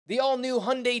The all-new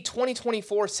Hyundai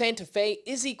 2024 Santa Fe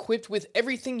is equipped with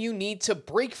everything you need to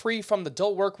break free from the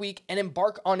dull work week and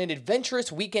embark on an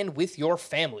adventurous weekend with your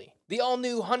family. The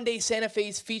all-new Hyundai Santa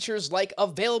Fe's features like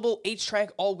available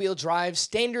H-Track all-wheel drive,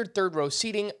 standard third-row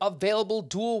seating, available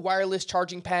dual wireless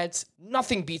charging pads.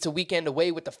 Nothing beats a weekend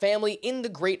away with the family in the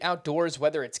great outdoors,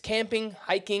 whether it's camping,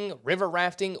 hiking, river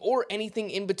rafting, or anything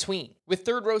in between. With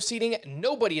third-row seating,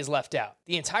 nobody is left out.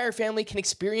 The entire family can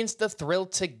experience the thrill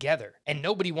together, and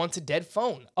nobody wants a dead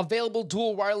phone. Available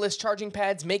dual wireless charging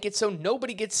pads make it so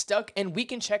nobody gets stuck, and we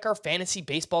can check our fantasy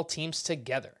baseball teams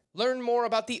together. Learn more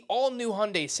about the all-new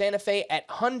Hyundai Santa Fe at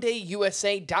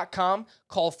HyundaiUSA.com.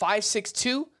 Call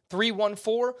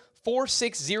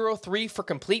 562-314-4603 for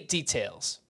complete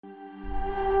details.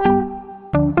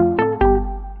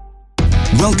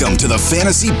 Welcome to the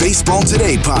Fantasy Baseball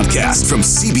Today podcast from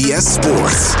CBS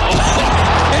Sports.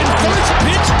 And first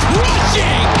pitch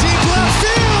crushing! Deep left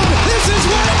field! This is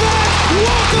way back!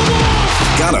 Walk 'em off!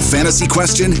 Got a fantasy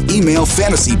question? Email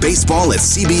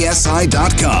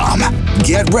fantasybaseball@cbsi.com.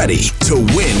 Get ready to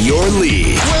win your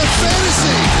league. Where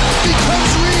fantasy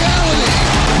becomes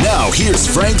reality. Now here's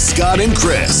Frank, Scott, and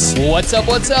Chris. What's up?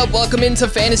 Welcome into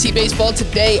Fantasy Baseball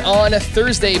Today on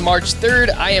Thursday, March 3rd.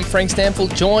 I am Frank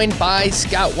Stanfield, joined by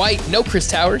Scott White. No Chris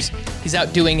Towers. He's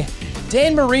out doing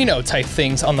Dan Marino type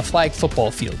things on the flag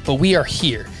football field, but we are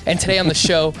here. And today on the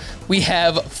show, we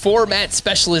have format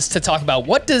specialists to talk about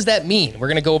what does that mean. We're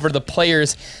going to go over the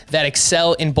players that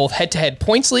excel in both head-to-head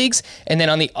points leagues, and then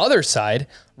on the other side,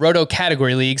 roto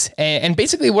category leagues, and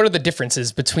basically what are the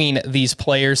differences between these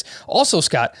players. Also,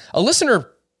 Scott, a listener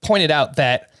pointed out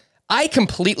that I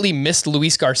completely missed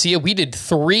Luis Garcia. We did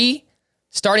 3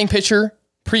 starting pitcher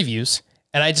previews,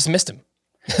 and I just missed him.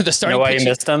 The starting you know why you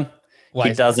missed him? Why?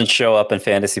 He doesn't show up in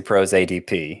Fantasy Pros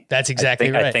ADP. That's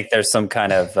exactly right. I think there's some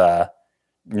kind of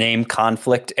name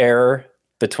conflict error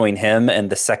between him and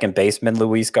the second baseman,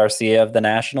 Luis Garcia of the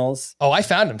Nationals. Oh, I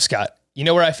found him, Scott. You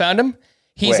know where I found him?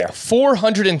 He's Where?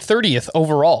 430th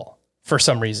overall for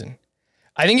some reason.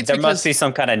 I think it's there must be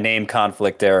some kind of name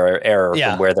conflict error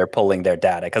Yeah. from where they're pulling their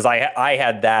data. Because I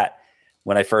had that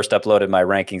when I first uploaded my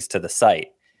rankings to the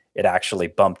site. It actually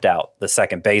bumped out the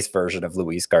second base version of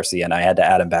Luis Garcia, and I had to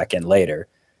add him back in later.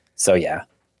 So yeah,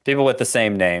 people with the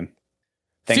same name,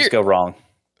 things go wrong.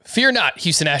 Fear not,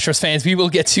 Houston Astros fans. We will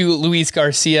get to Luis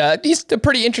Garcia. He's a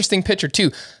pretty interesting pitcher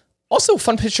too. Also a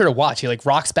fun pitcher to watch. He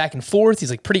rocks back and forth.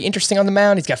 He's pretty interesting on the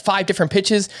mound. He's got 5 different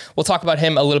pitches. We'll talk about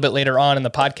him a little bit later on in the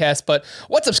podcast. But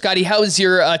what's up, Scotty? How's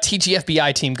your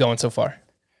TGFBI team going so far?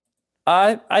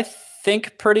 I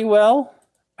think pretty well.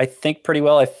 I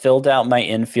filled out my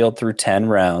infield through 10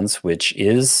 rounds, which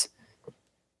is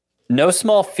no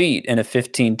small feat in a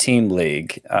 15-team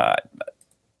league.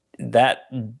 That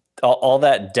all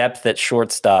that depth at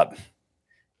shortstop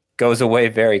goes away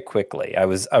very quickly.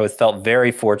 I felt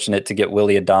very fortunate to get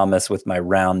Willy Adames with my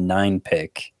round 9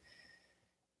 pick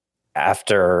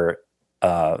after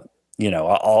all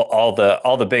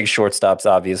the big shortstops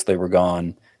obviously were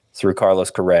gone through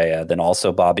Carlos Correa, then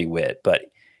also Bobby Witt, but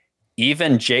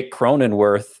even Jake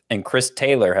Cronenworth and Chris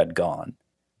Taylor had gone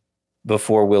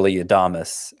before Willy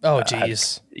Adames. Oh,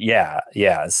 geez. Yeah.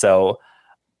 So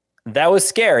that was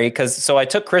scary because I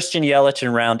took Christian Yelich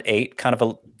in round 8, kind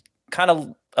of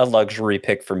a luxury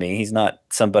pick for me. He's not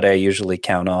somebody I usually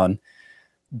count on,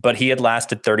 but he had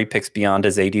lasted 30 picks beyond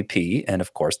his ADP, and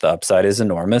of course the upside is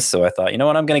enormous. So I thought, you know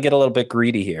what, I'm going to get a little bit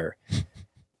greedy here.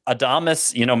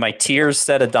 Adames, my tiers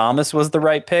said Adames was the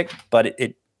right pick, but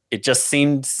it just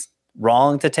seems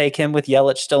wrong to take him with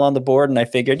Yelich still on the board. And I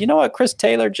figured, you know what, Chris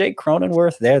Taylor, Jake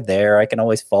Cronenworth, they're there. I can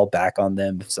always fall back on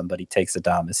them if somebody takes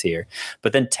Adames here.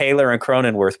 But then Taylor and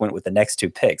Cronenworth went with the next 2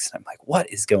 picks. I'm like, what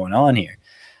is going on here?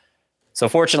 So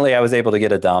fortunately, I was able to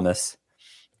get Adames.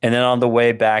 And then on the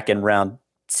way back in round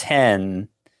 10,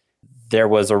 there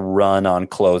was a run on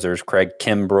closers. Craig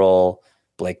Kimbrell,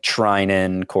 Blake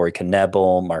Trinan, Corey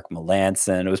Knebel, Mark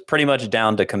Melancon. It was pretty much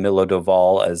down to Camilo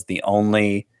Doval as the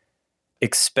only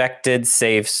expected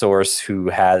save source who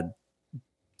had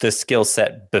the skill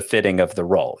set befitting of the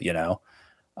role,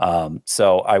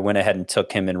 So I went ahead and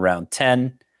took him in round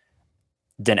 10.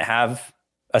 Didn't have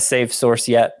a save source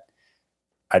yet.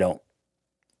 I don't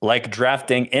like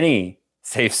drafting any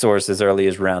save source as early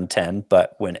as round 10,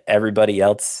 but when everybody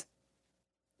else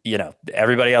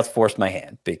forced my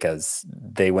hand because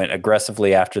they went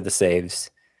aggressively after the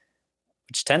saves,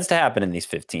 which tends to happen in these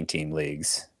 15-team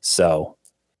leagues. So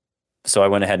I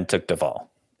went ahead and took Doval,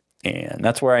 and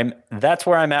that's where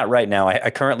I'm at right now.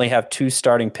 I currently have 2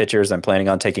 starting pitchers. I'm planning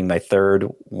on taking my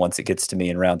 3rd once it gets to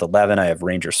me in round 11. I have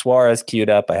Ranger Suarez queued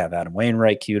up. I have Adam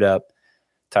Wainwright queued up,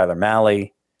 Tyler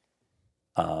Mahle.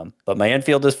 But my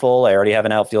infield is full. I already have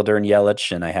an outfielder in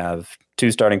Yelich, and I have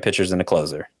 2 starting pitchers and a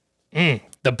closer.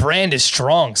 The brand is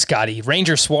strong, Scotty.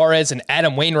 Ranger Suarez and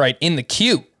Adam Wainwright in the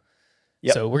queue.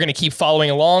 Yep. So we're going to keep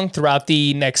following along throughout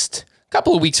the next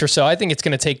couple of weeks or so. I think it's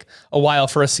going to take a while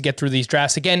for us to get through these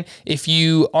drafts. Again, if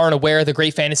you aren't aware, the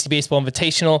Great Fantasy Baseball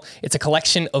Invitational, it's a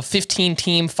collection of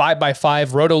 15-team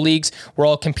 5x5 roto leagues. We're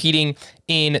all competing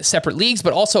in separate leagues,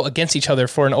 but also against each other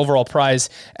for an overall prize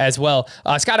as well.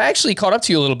 Scott, I actually caught up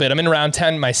to you a little bit. I'm in round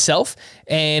 10 myself,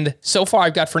 and so far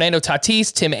I've got Fernando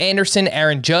Tatis, Tim Anderson,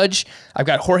 Aaron Judge. I've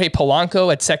got Jorge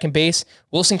Polanco at second base,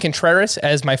 Wilson Contreras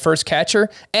as my first catcher,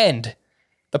 and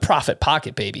the profit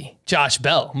pocket, baby, Josh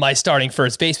Bell, my starting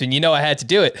first baseman. You know I had to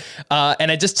do it.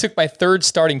 And I just took my third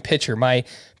starting pitcher. My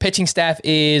pitching staff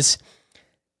is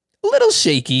a little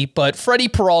shaky, but Freddie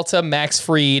Peralta, Max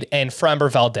Fried, and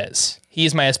Framber Valdez. He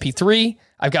is my SP3.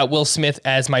 I've got Will Smith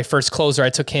as my first closer. I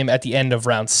took him at the end of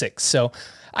round 6. So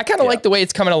I kind of like the way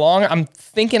it's coming along. I'm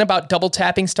thinking about double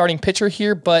tapping starting pitcher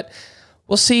here, but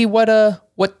we'll see what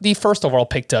the first overall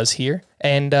pick does here.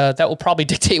 And that will probably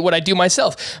dictate what I do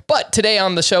myself. But today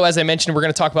on the show, as I mentioned, we're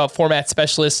going to talk about format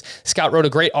specialists. Scott wrote a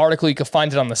great article. You can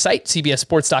find it on the site,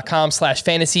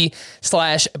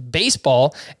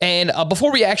 cbssports.com/fantasy/baseball. And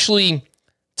before we actually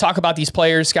talk about these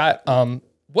players, Scott,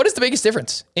 what is the biggest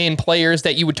difference in players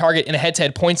that you would target in a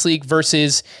head-to-head points league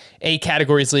versus a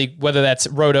categories league, whether that's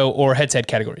roto or head-to-head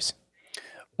categories?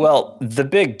 Well, the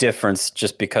big difference,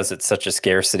 just because it's such a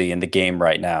scarcity in the game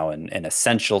right now and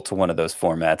essential to one of those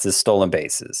formats, is stolen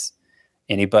bases.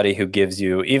 Anybody who gives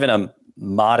you even a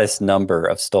modest number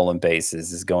of stolen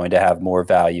bases is going to have more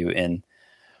value in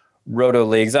roto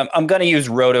leagues. I'm going to use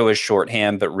roto as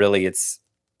shorthand, but really it's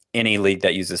any league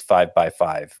that uses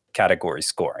 5x5 category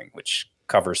scoring, which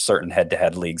covers certain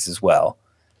head-to-head leagues as well.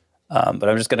 But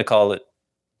I'm just going to call it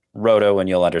roto, and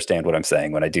you'll understand what I'm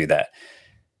saying when I do that.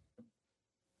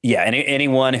 Yeah,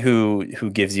 anyone who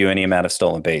gives you any amount of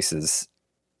stolen bases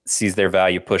sees their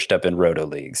value pushed up in roto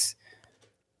leagues.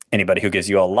 Anybody who gives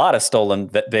you a lot of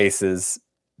stolen bases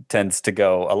tends to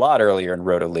go a lot earlier in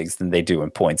roto leagues than they do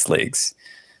in points leagues.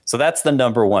 So that's the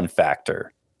number one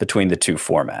factor between the two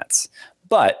formats.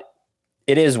 But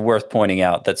it is worth pointing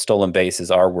out that stolen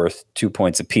bases are worth 2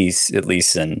 points apiece, at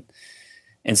least in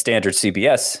standard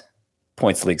CBS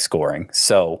points league scoring.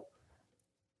 So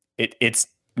it's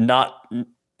not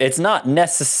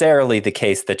necessarily the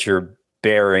case that you're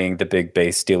burying the big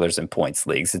base stealers in points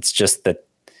leagues. It's just that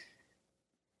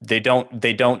they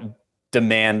don't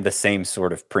demand the same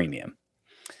sort of premium.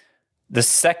 The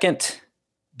second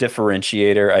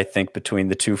differentiator, I think, between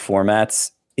the two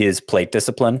formats is plate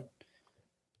discipline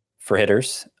for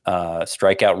hitters.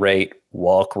 Strikeout rate,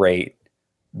 walk rate,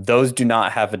 those do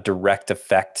not have a direct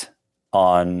effect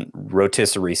on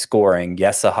rotisserie scoring.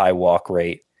 Yes, a high walk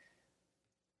rate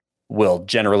will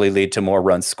generally lead to more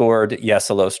runs scored. Yes,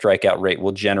 a low strikeout rate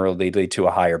will generally lead to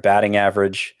a higher batting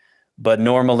average, but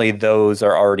normally those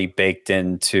are already baked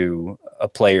into a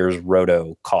player's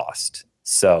roto cost.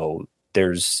 So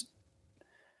there's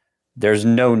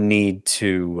no need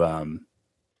to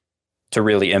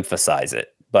really emphasize it.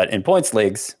 But in points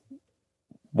leagues,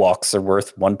 walks are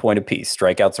worth 1 point apiece.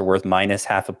 Strikeouts are worth minus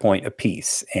half a point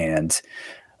apiece. And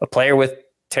a player with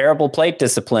terrible plate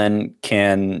discipline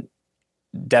can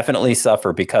definitely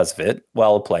suffer because of it,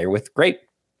 while a player with great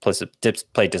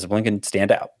plate discipline can stand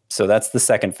out. So that's the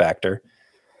second factor.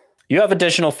 You have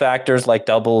additional factors like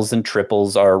doubles and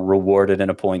triples are rewarded in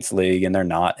a points league and they're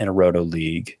not in a roto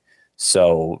league.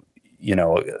 So, you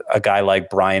know, a guy like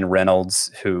Brian Reynolds,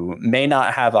 who may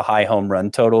not have a high home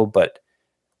run total, but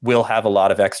will have a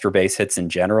lot of extra base hits in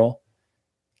general,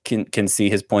 can see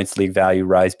his points league value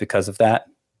rise because of that,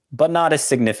 but not as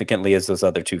significantly as those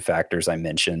other two factors I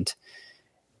mentioned.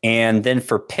 And then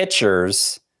for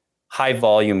pitchers, high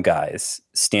volume guys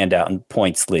stand out in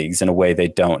points leagues in a way they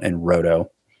don't in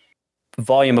roto.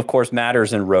 Volume, of course,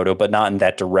 matters in roto, but not in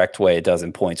that direct way it does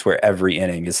in points, where every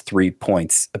inning is 3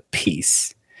 points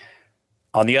apiece.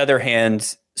 On the other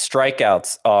hand,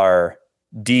 strikeouts are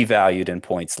devalued in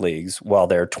points leagues, while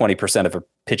they're 20% of a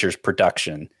pitcher's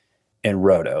production in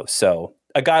roto. So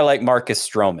a guy like Marcus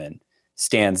Stroman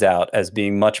stands out as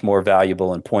being much more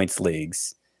valuable in points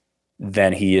leagues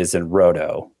than he is in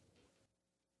roto.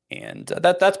 And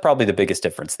that's probably the biggest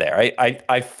difference there.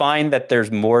 I find that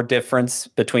there's more difference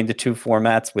between the two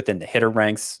formats within the hitter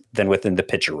ranks than within the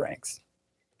pitcher ranks.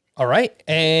 All right.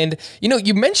 And, you know,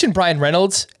 you mentioned Brian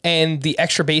Reynolds and the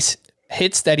extra base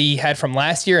hits that he had from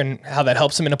last year and how that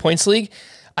helps him in a points league.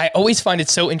 I always find it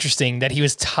so interesting that he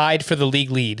was tied for the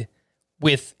league lead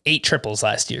with 8 triples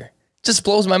last year. just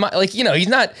blows my mind. Like,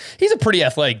 he's a pretty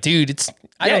athletic dude.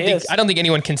 I don't think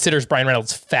anyone considers Brian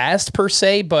Reynolds fast per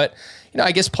se, but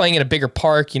I guess playing in a bigger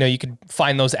park, you could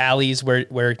find those alleys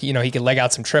where he could leg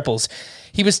out some triples.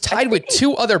 He was tied with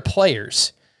two other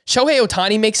players. Shohei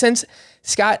Ohtani makes sense.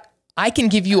 Scott, I can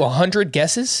give you 100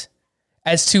 guesses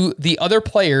as to the other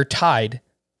player tied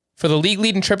for the league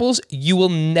lead in triples. You will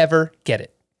never get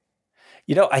it.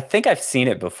 I think I've seen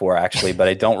it before, actually, but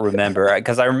I don't remember.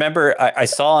 Because I remember I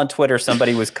saw on Twitter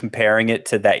somebody was comparing it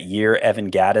to that year Evan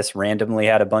Gattis randomly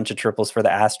had a bunch of triples for the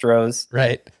Astros.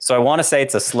 Right. So I want to say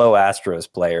it's a slow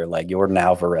Astros player like Jordan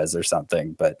Alvarez or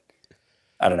something, but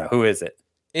I don't know. Who is it?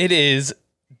 It is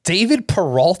David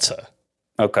Peralta.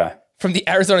 Okay. From the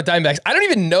Arizona Diamondbacks. I don't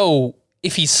even know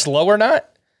if he's slow or not.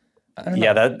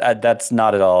 Yeah, that's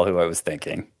not at all who I was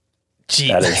thinking.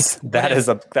 Jeez.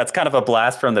 That's kind of a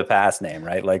blast from the past name,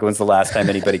 right? Like, when's the last time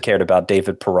anybody cared about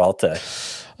David Peralta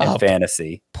in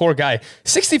fantasy? Poor guy.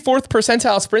 64th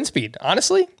percentile sprint speed.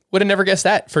 Honestly, would have never guessed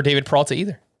that for David Peralta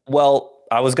either. Well,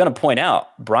 I was going to point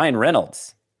out Brian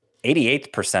Reynolds,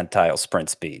 88th percentile sprint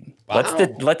speed. Wow.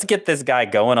 Let's get this guy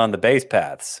going on the base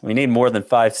paths. We need more than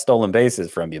 5 stolen bases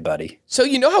from you, buddy. So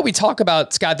how we talk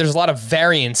about, Scott, there's a lot of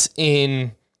variance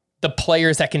in the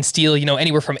players that can steal,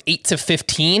 anywhere from 8 to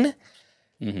 15.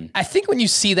 Mm-hmm. I think when you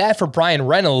see that for Brian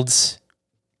Reynolds,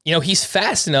 he's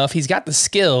fast enough. He's got the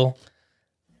skill.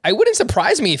 I wouldn't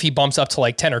surprise me if he bumps up to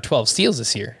like 10 or 12 steals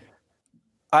this year.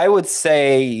 I would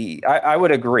say, I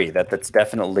would agree that that's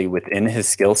definitely within his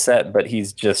skill set, but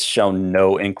he's just shown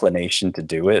no inclination to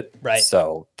do it. Right.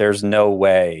 So there's no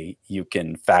way you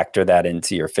can factor that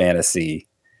into your fantasy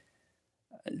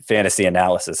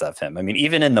analysis of him. I mean,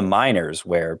 even in the minors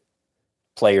where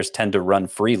players tend to run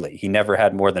freely, he never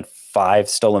had more than 5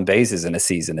 stolen bases in a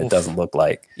season. It doesn't look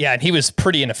like. Yeah, and he was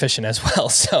pretty inefficient as well.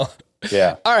 So,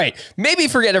 yeah. All right, maybe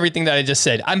forget everything that I just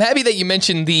said. I'm happy that you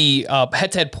mentioned the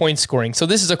head-to-head point scoring. So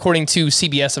this is according to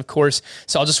CBS, of course.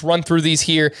 So I'll just run through these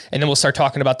here, and then we'll start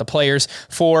talking about the players.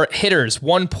 For hitters,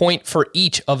 1 point for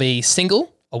each of a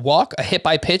single, a walk, a hit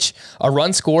by pitch, a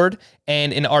run scored,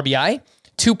 and an RBI.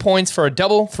 2 points for a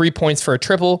double, 3 points for a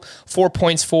triple, 4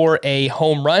 points for a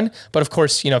home run. But of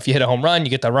course, if you hit a home run,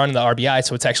 you get the run and the RBI,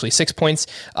 so it's actually 6 points.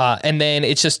 And then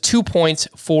it's just 2 points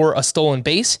for a stolen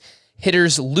base.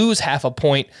 Hitters lose half a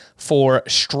point for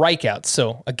strikeouts.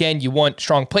 So again, you want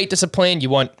strong plate discipline. You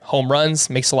want home runs.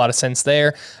 Makes a lot of sense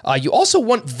there. You also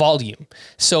want volume.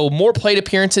 So more plate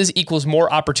appearances equals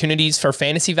more opportunities for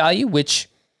fantasy value, which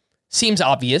seems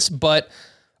obvious, but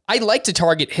I like to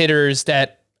target hitters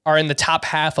that are in the top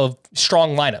half of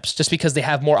strong lineups just because they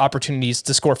have more opportunities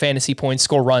to score fantasy points,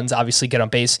 score runs, obviously get on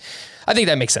base. I think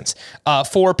that makes sense.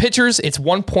 For pitchers, it's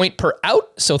 1 point per out,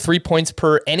 so 3 points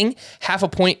per inning, half a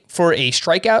point for a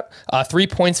strikeout, 3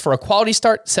 points for a quality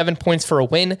start, 7 points for a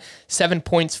win, 7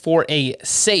 points for a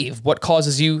save. What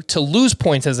causes you to lose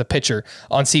points as a pitcher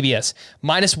on CBS?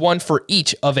 -1 for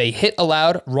each of a hit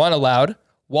allowed, run allowed,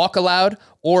 walk allowed,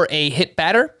 or a hit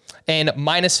batter, and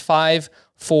 -5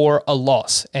 for a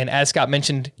loss. And as Scott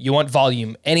mentioned, you want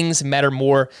volume. Innings matter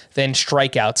more than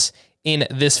strikeouts in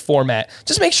this format.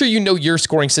 Just make sure you know your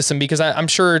scoring system, because I'm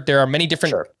sure there are many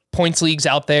different points leagues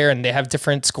out there and they have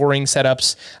different scoring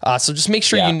setups. So just make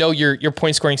sure you know your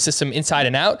point scoring system inside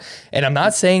and out. And I'm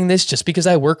not saying this just because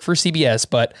I work for CBS,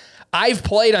 but I've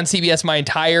played on CBS my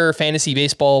entire fantasy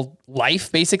baseball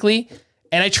life, basically.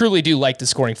 And I truly do like the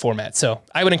scoring format. So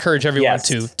I would encourage everyone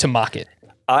to mock it.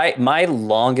 My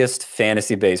longest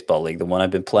fantasy baseball league, the one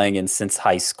I've been playing in since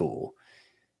high school,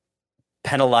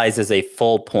 penalizes a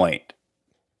full point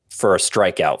for a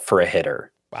strikeout for a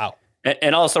hitter. Wow.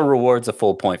 And also rewards a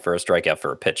full point for a strikeout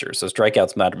for a pitcher. So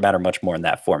strikeouts matter much more in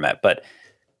that format. But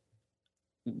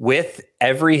with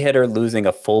every hitter losing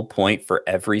a full point for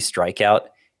every strikeout,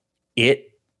 it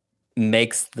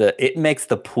makes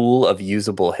the pool of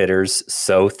usable hitters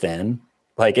so thin.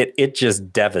 Like it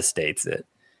just devastates it.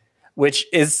 Which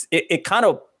is it kind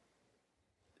of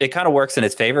works in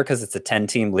its favor because it's a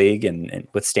 10-team league and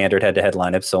with standard head-to-head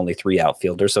lineups, only 3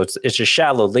 outfielders. So it's a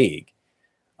shallow league.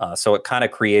 So it kind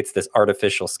of creates this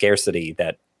artificial scarcity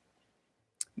that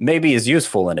maybe is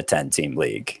useful in a 10-team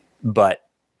league. But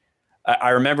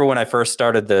I remember when I first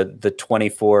started the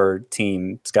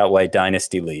 24-team Scott White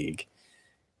Dynasty League,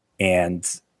 and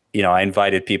I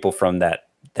invited people from that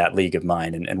league of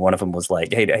mine, and one of them was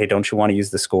like, hey, don't you want to use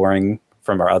the scoring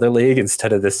from our other league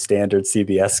instead of this standard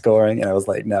CBS scoring? And I was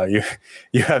like, no, you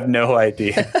have no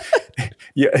idea.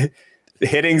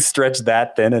 Hitting stretch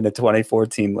that thin in a 24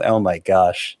 team. Oh my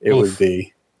gosh. It would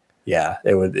be,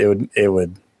 it would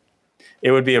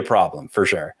be a problem for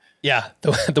sure. Yeah,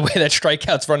 the way that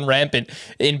strikeouts run rampant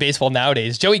in baseball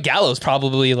nowadays. Joey Gallo's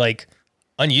probably like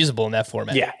unusable in that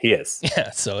format. Yeah, he is.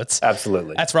 Yeah, so it's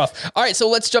Absolutely. that's rough. All right, so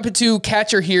let's jump into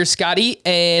catcher here, Scotty.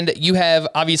 And you have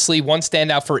obviously one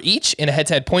standout for each in a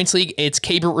head-to-head points league. It's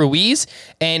Keibert Ruiz,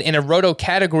 and in a Roto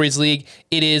categories league,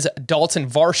 it is Dalton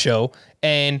Varsho.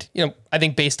 And I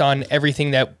think based on everything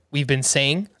that we've been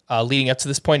saying leading up to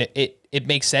this point, it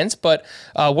makes sense. But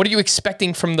what are you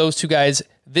expecting from those two guys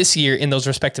this year in those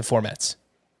respective formats?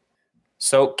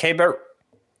 So Keibert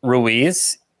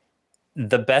Ruiz,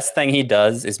 the best thing he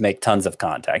does is make tons of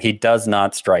contact. He does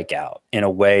not strike out in a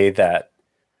way that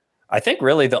I think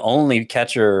really the only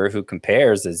catcher who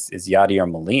compares is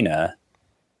Yadier Molina.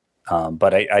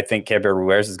 But I think Keibert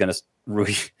Ruiz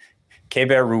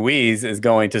is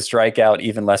going to strike out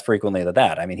even less frequently than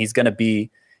that. I mean, he's going to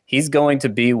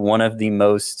be one of the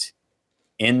most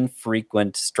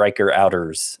infrequent striker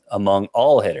outers among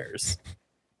all hitters.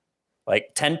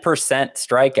 Like 10%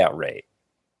 strikeout rate.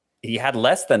 He had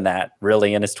less than that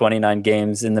really in his 29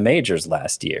 games in the majors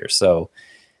last year. So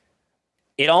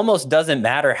it almost doesn't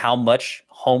matter how much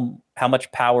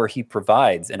power he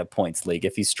provides in a points league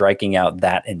if he's striking out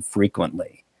that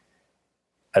infrequently.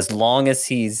 As long as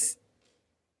he's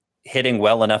hitting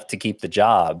well enough to keep the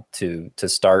job to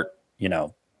start,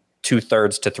 2/3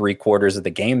 to 3/4 of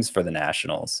the games for the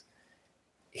Nationals,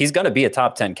 he's going to be a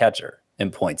top 10 catcher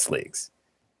in points leagues.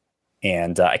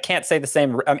 And I can't say the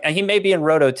same. I mean, he may be in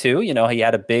Roto too. He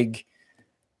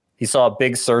saw a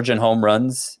big surge in home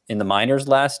runs in the minors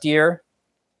last year.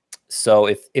 So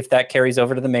if that carries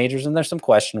over to the majors, and there's some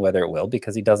question whether it will,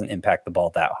 because he doesn't impact the ball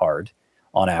that hard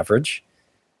on average.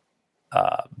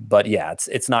 But yeah,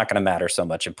 it's not going to matter so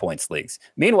much in points leagues.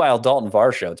 Meanwhile, Dalton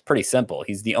Varsho, it's pretty simple.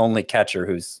 He's the only catcher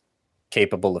who's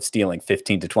capable of stealing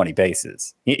 15 to 20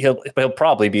 bases. He'll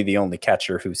probably be the only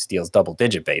catcher who steals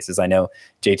double-digit bases. I know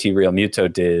JT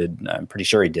Realmuto did. I'm pretty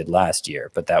sure he did last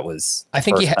year, but that was I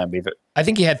think he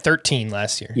had 13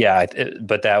 last year. Yeah,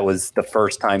 but that was the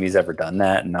first time he's ever done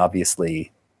that, and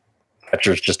obviously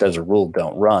catchers just as a rule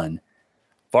don't run.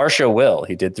 Varsho will.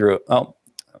 He did through. Oh,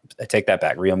 I take that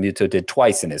back. Realmuto did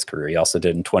twice in his career. He also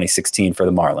did in 2016 for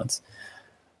the Marlins.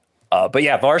 But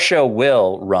yeah, Varsho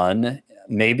will run.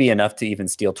 Maybe enough to even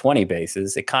steal 20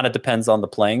 bases. It kind of depends on the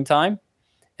playing time.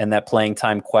 And that playing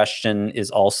time question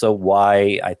is also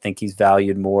why I think he's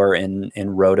valued more in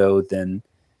Roto than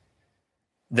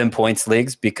points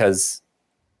leagues, because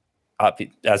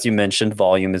as you mentioned,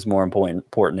 volume is more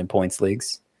important in points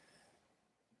leagues.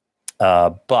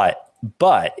 But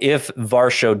if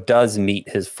Varsho does meet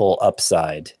his full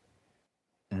upside,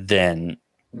 then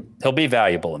he'll be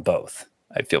valuable in both.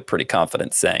 I feel pretty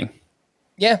confident saying.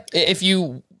 Yeah, if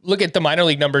you look at the minor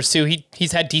league numbers too,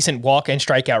 he's had decent walk and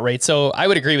strikeout rates. So I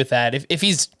would agree with that. If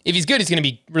he's good, he's going to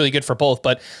be really good for both.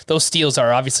 But those steals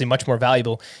are obviously much more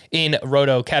valuable in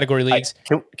Roto category leagues.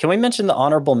 Can we mention the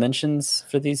honorable mentions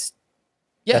for these?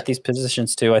 Yeah. At these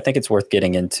positions too? I think it's worth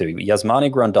getting into.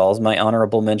 Yasmani Grandal is my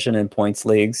honorable mention in points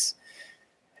leagues,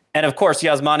 and of course,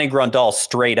 Yasmani Grandal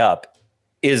straight up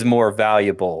is more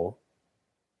valuable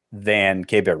than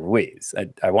Keibert Ruiz.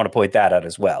 I want to point that out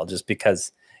as well, just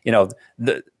because,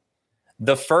 the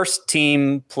first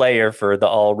team player for the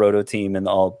all Roto team and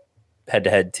the all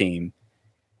head-to-head team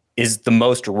is the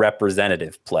most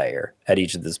representative player at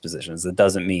each of these positions. It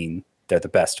doesn't mean they're the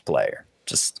best player.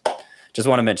 Just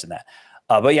want to mention that.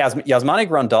 But Yasmani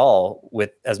Grandal,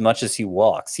 with as much as he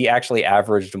walks, he actually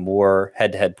averaged more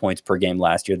head-to-head points per game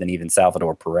last year than even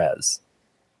Salvador Perez.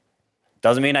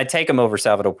 Doesn't mean I take him over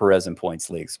Salvador Perez in points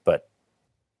leagues, but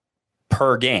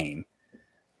per game,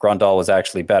 Grandal was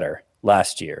actually better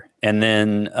last year. And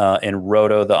then in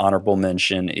Roto, the honorable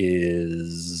mention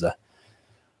is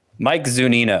Mike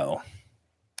Zunino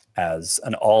as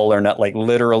an all or not, like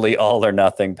literally all or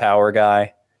nothing power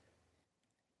guy.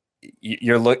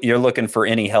 You're looking for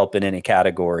any help in any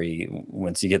category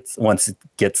once it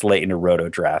gets late in a Roto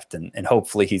draft, and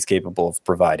hopefully he's capable of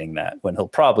providing that when he'll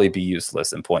probably be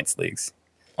useless in points leagues.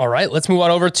 All right, let's move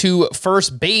on over to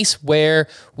first base, where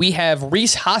we have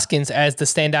Rhys Hoskins as the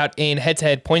standout in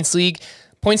head-to-head points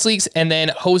leagues, and then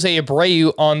Jose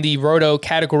Abreu on the Roto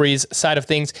categories side of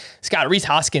things. Scott, Rhys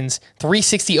Hoskins,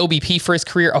 360 OBP for his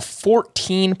career, a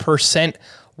 14%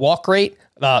 walk rate.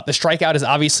 The strikeout is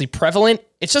obviously prevalent.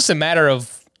 It's just a matter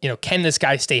of, can this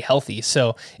guy stay healthy?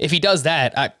 So if he does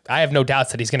that, I have no doubts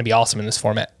that he's going to be awesome in this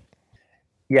format.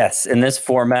 Yes, in this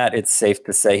format, it's safe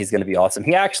to say he's going to be awesome.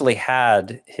 He actually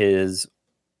had his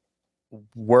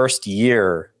worst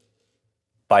year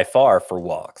by far for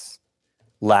walks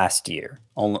last year,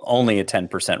 only a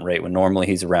 10% rate when normally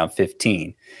he's around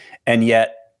 15. And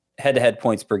yet head-to-head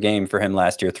points per game for him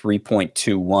last year,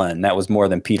 3.21. That was more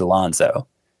than Pete Alonso.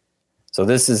 So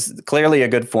this is clearly a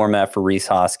good format for Rhys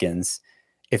Hoskins.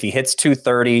 If he hits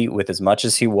 230 with as much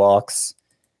as he walks,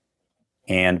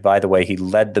 and by the way, he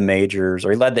led the majors,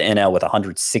 or he led the NL with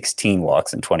 116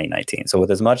 walks in 2019. So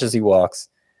with as much as he walks,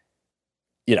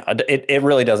 it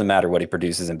really doesn't matter what he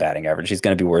produces in batting average. He's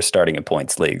going to be worth starting in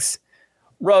points leagues.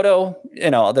 Roto,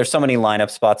 there's so many lineup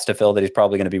spots to fill that he's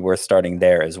probably going to be worth starting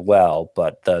there as well.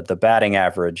 But the batting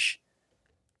average,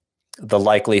 the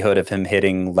likelihood of him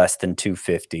hitting less than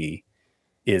 250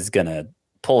 is going to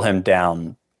pull him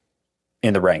down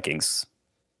in the rankings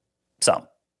some.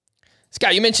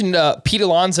 Scott, you mentioned Pete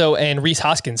Alonso and Rhys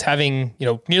Hoskins having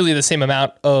nearly the same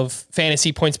amount of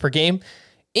fantasy points per game.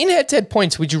 In head-to-head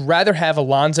points, would you rather have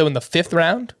Alonso in the 5th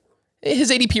round? His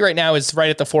ADP right now is right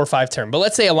at the 4-5 turn, but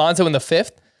let's say Alonso in the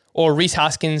 5th or Rhys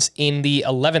Hoskins in the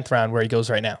 11th round where he goes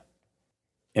right now.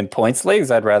 In points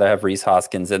leagues, I'd rather have Rhys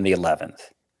Hoskins in the 11th.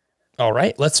 All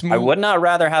right, let's move. I would not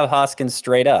rather have Hoskins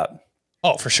straight up.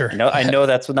 Oh, for sure. I know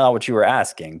that's not what you were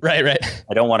asking. Right.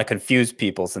 I don't want to confuse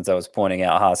people since I was pointing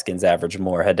out Hoskins averaged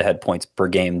more head-to-head points per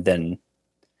game than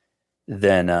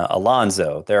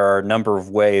Alonso. There are a number of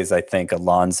ways I think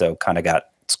Alonso kind of got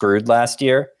screwed last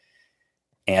year.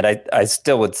 And I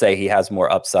still would say he has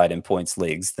more upside in points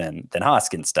leagues than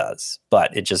Hoskins does.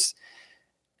 But it just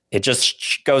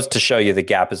goes to show you the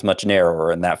gap is much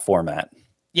narrower in that format.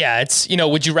 Yeah, it's,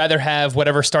 would you rather have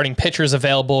whatever starting pitchers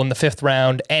available in the 5th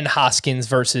round and Hoskins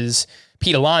versus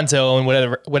Pete Alonso and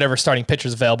whatever starting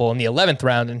pitchers available in the 11th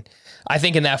round? And I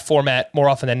think in that format, more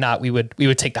often than not, we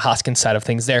would take the Hoskins side of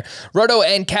things there. Roto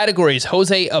and categories.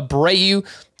 Jose Abreu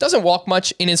doesn't walk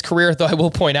much in his career, though I will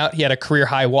point out he had a career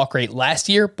high walk rate last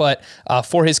year, but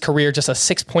for his career, just a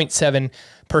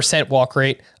 6.7% walk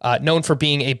rate, known for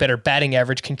being a better batting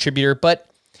average contributor. But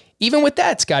even with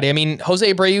that, Scotty,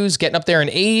 Jose Abreu's getting up there in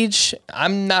age.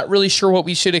 I'm not really sure what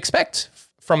we should expect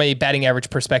from a batting average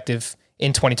perspective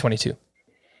in 2022.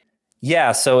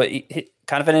 Yeah, so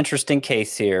kind of an interesting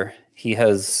case here. He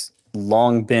has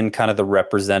long been kind of the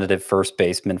representative first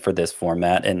baseman for this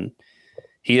format, and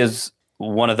he is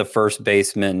one of the first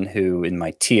basemen who, in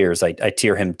my tiers, I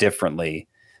tier him differently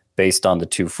based on the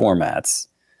two formats.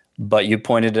 But you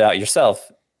pointed it out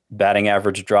yourself. Batting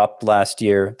average dropped last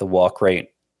year. The walk rate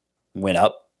went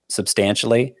up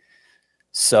substantially.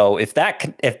 So if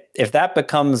that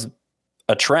becomes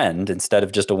a trend instead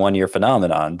of just a one-year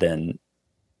phenomenon, then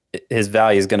his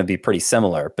value is going to be pretty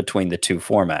similar between the two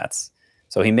formats.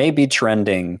 So he may be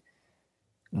trending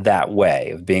that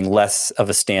way of being less of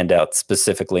a standout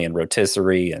specifically in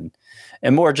rotisserie and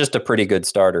more just a pretty good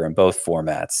starter in both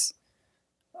formats.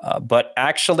 But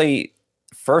actually,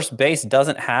 first base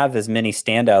doesn't have as many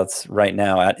standouts right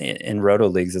now in roto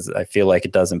leagues as I feel like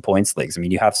it does in points leagues.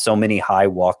 You have so many high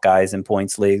walk guys in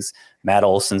points leagues. Matt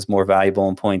Olson's more valuable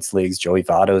in points leagues. Joey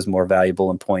Votto's more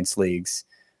valuable in points leagues.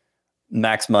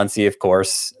 Max Muncy, of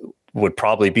course, would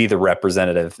probably be the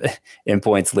representative in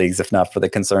points leagues, if not for the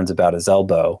concerns about his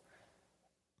elbow.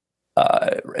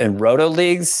 In roto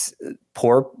leagues,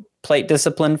 poor plate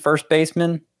discipline first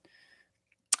baseman.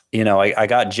 I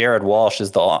got Jared Walsh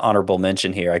as the honorable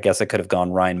mention here. I guess I could have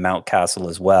gone Ryan Mountcastle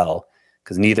as well,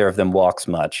 because neither of them walks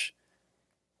much.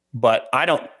 But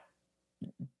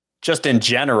just in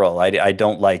general, I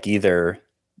don't like either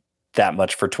that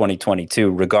much for 2022,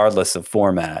 regardless of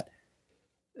format,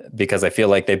 because I feel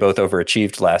like they both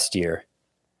overachieved last year.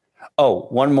 Oh,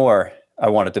 one more I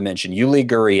wanted to mention. Yuli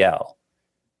Gurriel,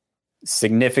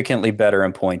 significantly better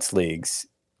in points leagues.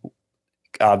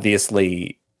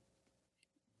 Obviously,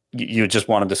 you just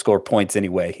want him to score points any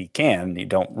way he can. You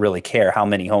don't really care how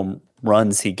many home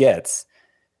runs he gets.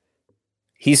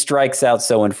 He strikes out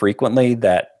so infrequently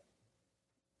that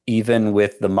even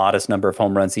with the modest number of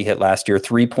home runs he hit last year,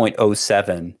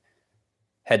 3.07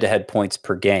 head-to-head points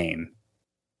per game.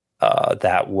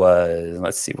 That was,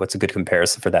 let's see, what's a good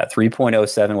comparison for that?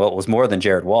 3.07, well, it was more than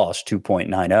Jared Walsh,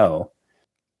 2.90.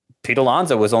 Pete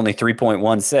Alonso was only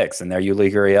 3.16, and there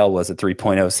Yuli Gurriel was at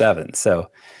 3.07.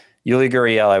 So Yuli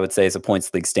Gurriel, I would say, is a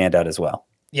points league standout as well.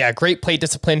 Yeah, great plate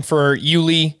discipline for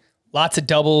Yuli. Lots of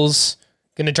doubles.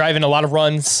 Going to drive in a lot of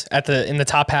runs in the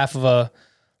top half of a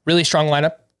really strong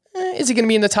lineup. Is he going to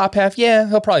be in the top half? Yeah,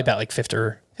 he'll probably bat like fifth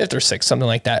or sixth, something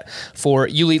like that for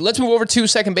Yuli. Let's move over to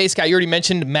second base guy. You already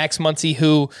mentioned Max Muncy,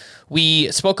 who we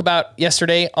spoke about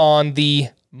yesterday on the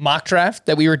mock draft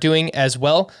that we were doing as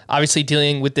well. Obviously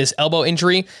dealing with this elbow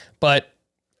injury, but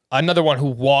another one who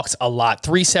walks a lot.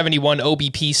 371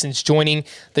 OBP since joining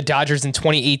the Dodgers in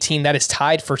 2018. That is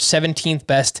tied for 17th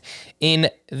best in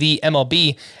the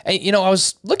MLB. And, I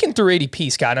was looking through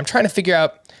ADP, Scott, and I'm trying to figure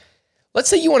out, let's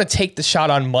say you want to take the shot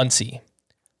on Muncy.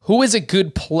 Who is a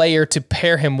good player to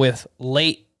pair him with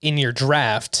late in your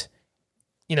draft?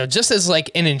 Just as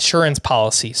like an insurance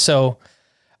policy. So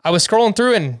I was scrolling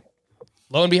through and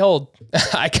lo and behold,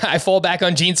 I fall back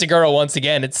on Gene Segura once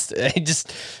again. It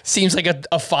just seems like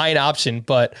a fine option.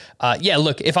 But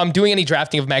look, if I'm doing any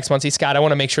drafting of Max Muncy, Scott, I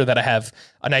want to make sure that I have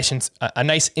a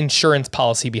nice insurance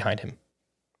policy behind him.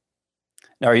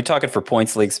 Now, are you talking for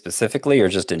points league specifically or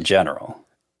just in general?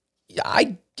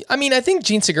 I mean, I think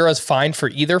Gene Segura is fine for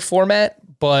either format,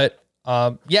 but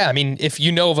if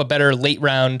you know of a better late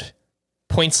round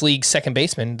points league second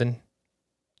baseman, then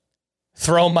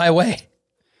throw him my way.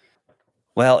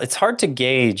 Well, it's hard to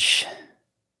gauge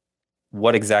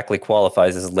what exactly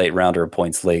qualifies as a late rounder of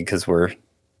points league because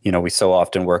we so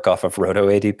often work off of Roto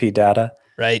ADP data.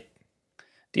 Right.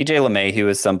 DJ LeMahieu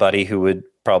is somebody who would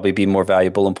probably be more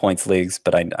valuable in points leagues,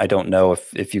 but I don't know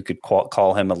if you could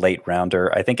call him a late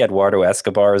rounder. I think Eduardo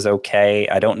Escobar is okay.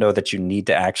 I don't know that you need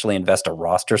to actually invest a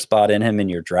roster spot in him in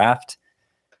your draft.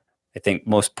 I think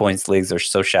most points leagues are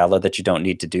so shallow that you don't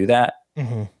need to do that.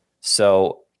 Mm-hmm.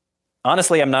 So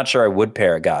honestly, I'm not sure I would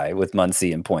pair a guy with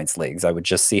Muncy in points leagues. I would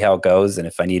just see how it goes. And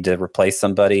if I need to replace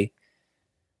somebody,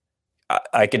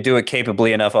 I could do it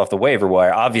capably enough off the waiver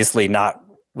wire. Obviously not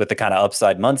with the kind of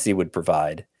upside Muncy would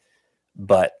provide.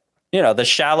 But, the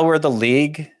shallower the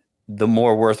league, the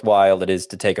more worthwhile it is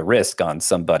to take a risk on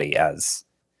somebody as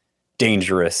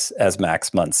dangerous as Max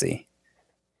Muncy.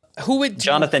 Who would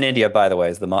Jonathan India, by the way,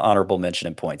 is the honorable mention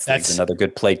in points leagues. Another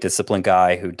good plate discipline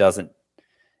guy who doesn't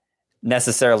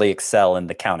necessarily excel in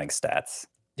the counting stats.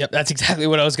 Yep, that's exactly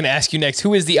what I was going to ask you next.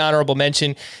 Who is the honorable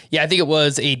mention? Yeah, I think it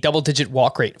was a double-digit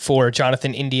walk rate for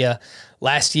Jonathan India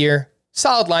last year.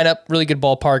 Solid lineup, really good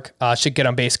ballpark. Should get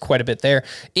on base quite a bit there.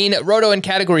 In Roto and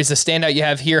categories, the standout you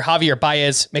have here, Javier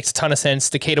Baez, makes a ton of sense.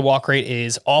 Decada walk rate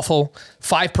is awful.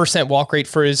 5% walk rate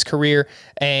for his career.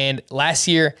 And last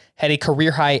year had a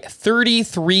career high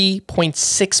 33.6%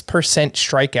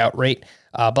 strikeout rate.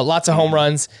 But lots of home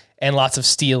runs and lots of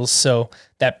steals. So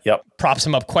that props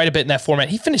him up quite a bit in that format.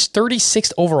 He finished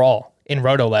 36th overall in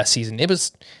Roto last season. It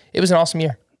was an awesome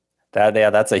year.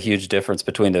 That's a huge difference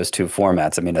between those two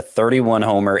formats. I mean, a 31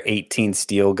 homer, 18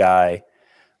 steal guy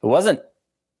who wasn't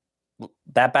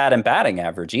that bad in batting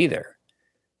average either.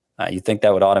 You'd think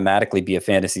that would automatically be a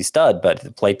fantasy stud, but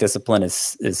the plate discipline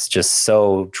is just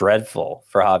so dreadful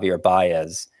for Javier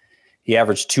Baez. He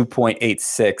averaged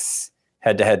 2.86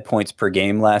 head-to-head points per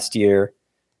game last year.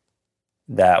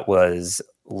 That was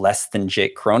less than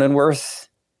Jake Cronenworth.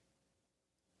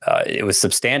 It was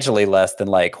substantially less than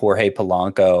like Jorge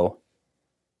Polanco.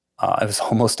 It was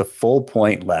almost a full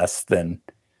point less than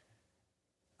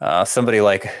somebody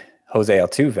like Jose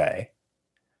Altuve.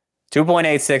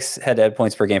 2.86 head-to-head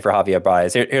points per game for Javier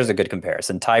Baez. Here's a good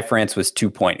comparison. Ty France was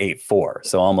 2.84,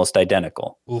 so almost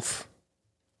identical. Oof.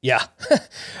 Yeah.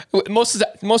 Most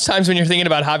times when you're thinking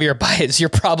about Javier Baez, you're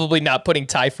probably not putting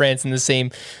Ty France in the same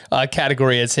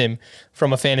category as him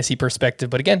from a fantasy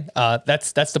perspective. But again,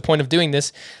 that's the point of doing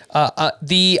this.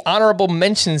 The honorable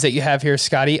mentions that you have here,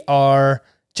 Scotty, are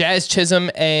Jazz Chisholm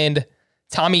and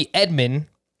Tommy Edman.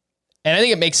 And I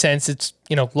think it makes sense. It's,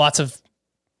 lots of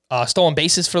stolen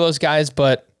bases for those guys,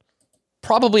 but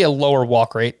probably a lower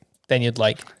walk rate than you'd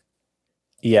like.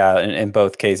 Yeah, in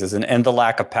both cases. And the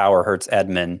lack of power hurts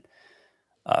Edman.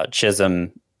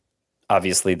 Chisholm,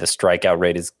 obviously the strikeout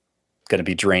rate is going to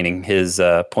be draining his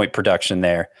point production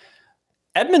there.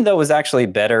 Edman, though, was actually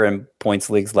better in points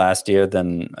leagues last year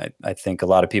than I think a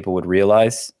lot of people would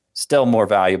realize. Still more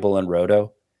valuable in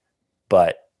Roto,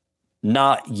 but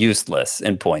not useless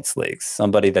in points leagues.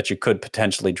 Somebody that you could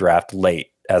potentially draft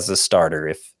late as a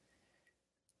starter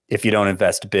if you don't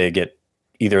invest big at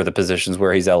either of the positions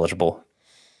where he's eligible.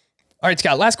 All right,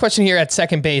 Scott, last question here at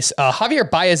second base. Javier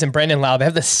Baez and Brandon Lowe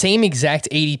have the same exact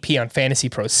ADP on Fantasy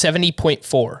Pros,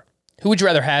 70.4. Who would you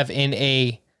rather have in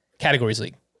a categories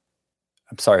league?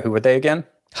 I'm sorry, who were they again?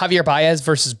 Javier Baez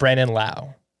versus Brandon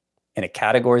Lowe. In a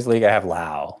categories league, I have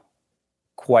Lowe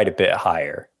quite a bit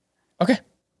higher. Okay.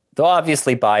 Though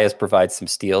obviously Baez provides some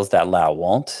steals that Lowe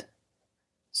won't.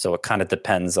 So it kind of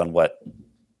depends on what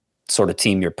sort of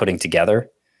team you're putting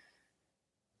together.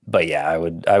 But yeah, I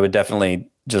would definitely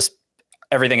just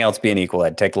everything else being equal,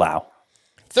 I'd take Lowe.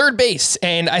 Third base,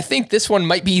 and I think this one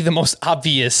might be the most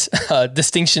obvious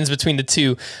distinctions between the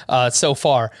two so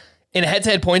far. In a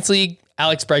head-to-head points league,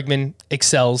 Alex Bregman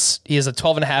excels. He has a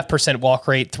 12.5% walk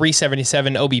rate,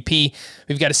 377 OBP.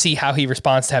 We've got to see how he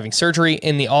responds to having surgery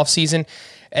in the offseason.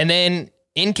 And then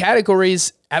in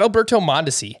categories, Adalberto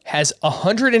Mondesi has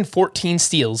 114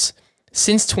 steals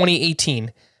since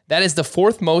 2018. That is the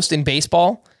fourth most in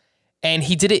baseball. and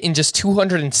he did it in just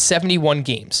 271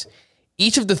 games.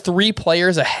 Each of the 3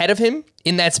 players ahead of him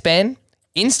in that span,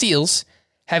 in steals,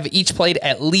 have each played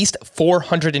at least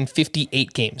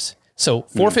 458 games. So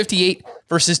 458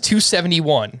 versus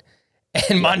 271.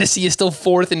 And Mondesi is still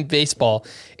 4th in baseball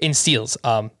in steals.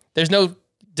 There's no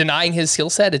denying his skill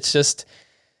set. It's just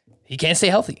he can't stay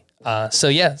healthy. So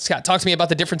yeah, Scott, talk to me about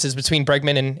the differences between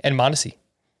Bregman and Mondesi.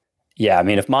 Yeah, I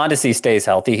mean, if Mondesi stays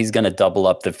healthy, he's going to double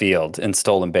up the field in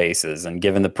stolen bases. And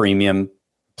given the premium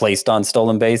placed on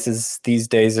stolen bases these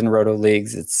days in roto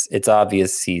leagues, it's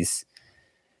obvious he's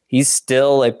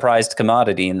still a prized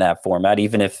commodity in that format,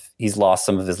 even if he's lost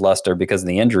some of his luster because of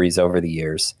the injuries over the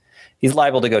years. He's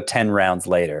liable to go 10 rounds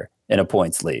later in a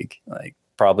points league, like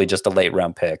probably just a late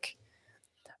round pick,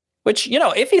 which, you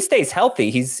know, if he stays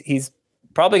healthy, he's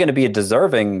probably going to be a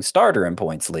deserving starter in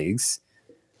points leagues,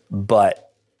 but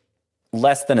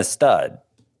less than a stud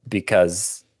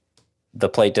because the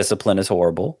plate discipline is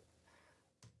horrible.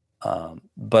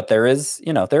 But there is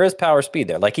power speed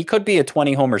there. Like he could be a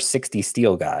 20 homer, 60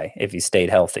 steal guy if he stayed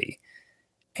healthy.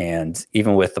 And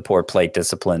even with the poor plate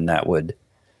discipline, that would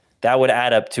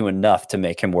add up to enough to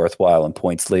make him worthwhile in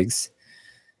points leagues.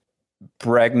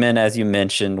 Bregman, as you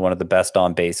mentioned, one of the best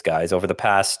on base guys over the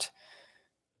past,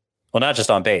 well, not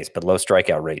just on base, but low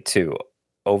strikeout rate too.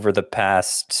 Over the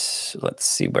past, let's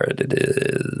see where it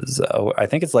is. Oh, I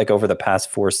think it's like over the past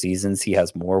 4 seasons, he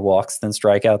has more walks than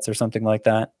strikeouts or something like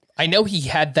that. I know he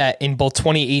had that in both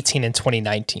 2018 and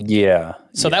 2019. Yeah.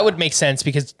 So that would make sense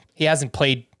because he hasn't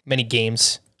played many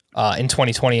games in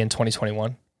 2020 and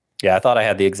 2021. Yeah, I thought I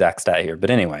had the exact stat here. But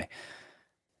anyway,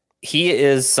 he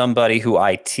is somebody who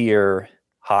I tier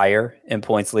higher in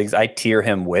points leagues. I tier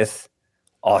him with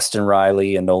Austin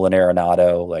Riley and Nolan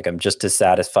Arenado. Like, I'm just as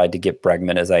satisfied to get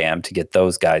Bregman as I am to get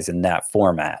those guys in that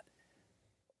format,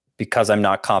 because I'm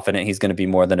not confident he's going to be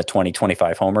more than a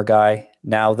 20-25 homer guy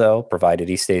now, though, provided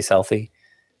he stays healthy.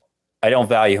 I don't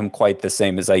value him quite the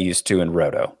same as I used to in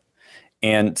Roto.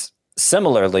 And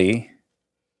similarly,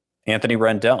 Anthony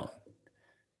Rendon.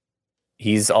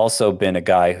 He's also been a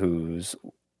guy whose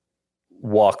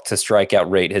walk to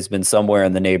strikeout rate has been somewhere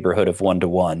in the neighborhood of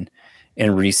 1-to-1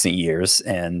 in recent years,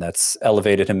 and that's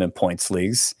elevated him in points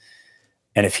leagues.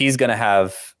 And if he's going to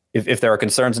have, if there are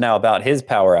concerns now about his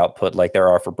power output like there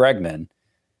are for Bregman,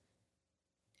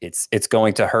 it's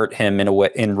going to hurt him in a way,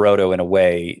 in Roto in a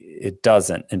way it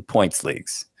doesn't in points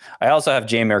leagues. I also have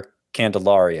Jeimer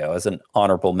Candelario as an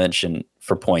honorable mention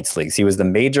for points leagues. He was the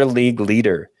major league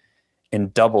leader in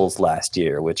doubles last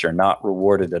year, which are not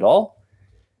rewarded at all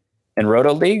in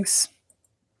Roto leagues,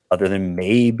 other than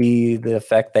maybe the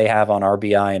effect they have on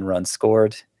RBI and runs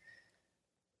scored.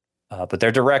 But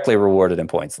they're directly rewarded in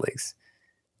points leagues.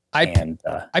 I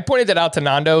pointed that out to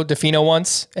Nando DeFino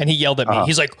once, and he yelled at me.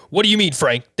 He's like, "What do you mean,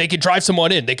 Frank? They could drive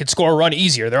someone in. They could score a run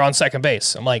easier. They're on second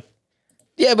base." I'm like,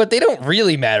 yeah, but they don't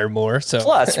really matter more. So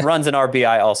plus, runs and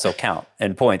RBI also count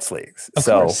in points leagues. Of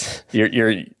so course.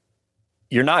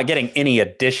 you're not getting any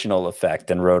additional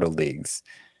effect in Roto leagues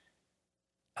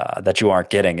that you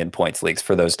aren't getting in points leagues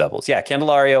for those doubles. Yeah,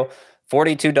 Candelario,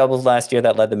 42 doubles last year.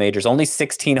 That led the majors. Only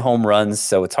 16 home runs,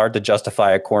 so it's hard to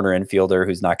justify a corner infielder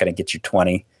who's not going to get you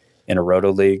 20 in a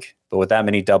Roto league. But with that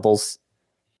many doubles,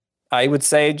 I would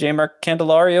say Jeimer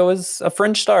Candelario is a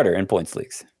fringe starter in points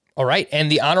leagues. All right, and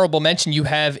the honorable mention you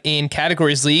have in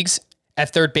categories leagues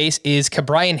at third base is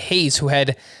Ke'Bryan Hayes, who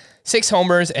had 6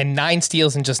 homers and 9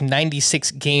 steals in just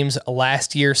 96 games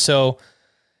last year. So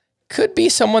could be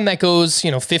someone that goes,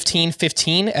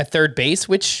 15-15 at third base,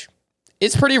 which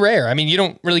is pretty rare. I mean, you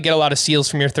don't really get a lot of steals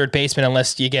from your third baseman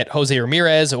unless you get Jose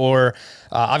Ramirez or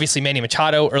obviously Manny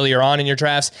Machado earlier on in your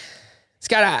drafts.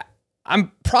 Scott,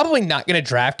 I'm probably not going to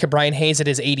draft Ke'Bryan Hayes at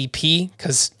his ADP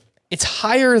because it's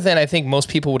higher than I think most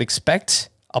people would expect.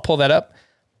 I'll pull that up.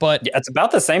 But yeah, it's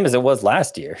about the same as it was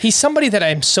last year. He's somebody that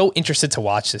I'm so interested to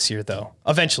watch this year, though.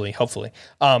 Eventually, hopefully.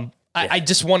 I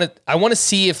just want to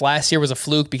see if last year was a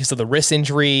fluke because of the wrist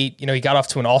injury. He got off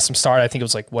to an awesome start. I think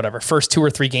it was first 2 or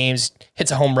 3 games, hits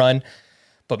a home run.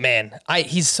 But man,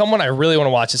 he's someone I really want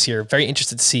to watch this year. Very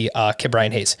interested to see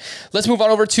Ke'Bryan Hayes. Let's move on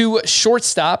over to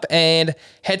shortstop and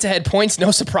head-to-head points.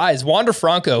 No surprise, Wander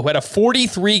Franco, who had a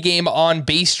 43-game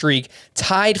on-base streak,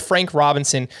 tied Frank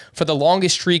Robinson for the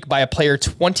longest streak by a player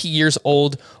 20 years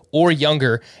old or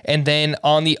younger. And then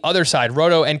on the other side,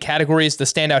 Roto and categories, the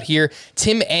standout here,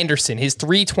 Tim Anderson, his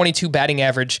 .322 batting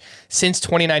average since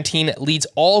 2019 leads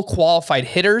all qualified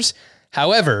hitters.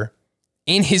 However,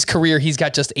 in his career, he's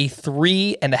got just a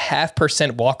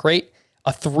 3.5% walk rate,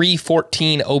 a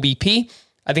 314 OBP.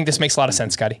 I think this makes a lot of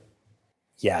sense, Scotty.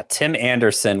 Yeah, Tim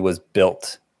Anderson was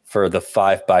built for the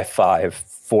 5x5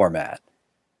 format.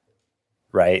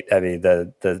 right? I mean,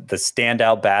 the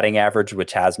standout batting average,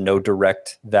 which has no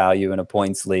direct value in a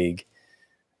points league,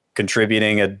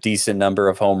 contributing a decent number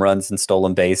of home runs and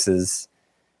stolen bases.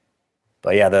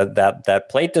 But yeah, that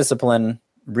plate discipline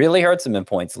really hurts him in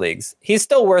points leagues. He's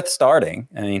still worth starting.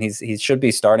 I mean, he should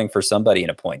be starting for somebody in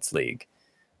a points league,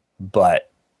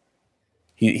 but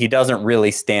he doesn't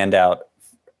really stand out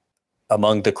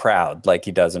among the crowd like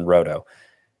he does in Roto.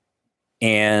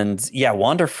 And yeah,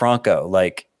 Wander Franco,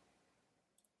 like,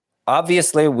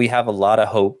 obviously we have a lot of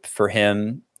hope for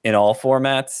him in all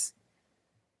formats,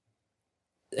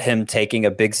 him taking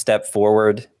a big step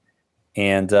forward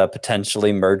and potentially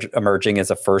emerging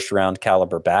as a first round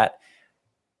caliber bat.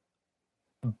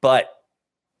 But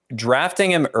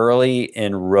drafting him early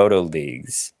in Roto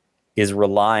leagues is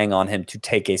relying on him to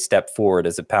take a step forward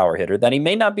as a power hitter that he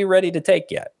may not be ready to take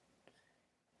yet.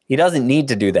 He doesn't need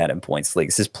to do that in points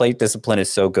leagues. His plate discipline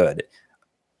is so good.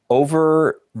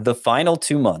 Over the final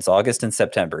 2 months, August and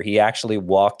September, he actually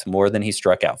walked more than he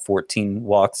struck out, 14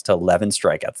 walks to 11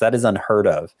 strikeouts. That is unheard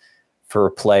of for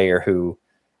a player who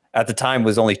at the time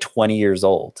was only 20 years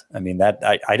old. I mean, that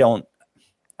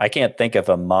I can't think of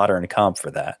a modern comp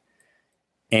for that.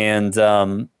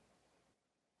 And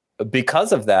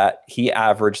because of that, he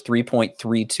averaged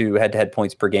 3.32 head-to-head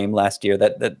points per game last year.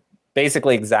 That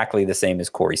basically exactly the same as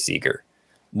Corey Seager.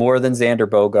 More than Xander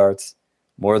Bogaerts,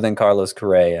 more than Carlos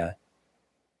Correa.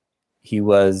 He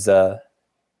was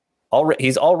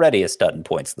he's already a stud in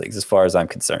points leagues as far as I'm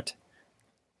concerned.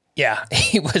 Yeah,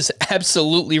 he was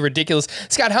absolutely ridiculous.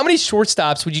 Scott, how many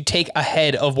shortstops would you take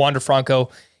ahead of Wander Franco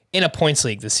in a points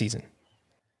league this season?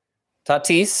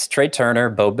 Tatis, Trey Turner,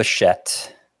 Bo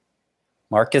Bichette,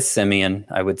 Marcus Semien,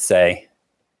 I would say,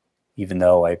 even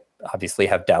though I obviously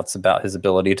have doubts about his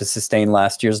ability to sustain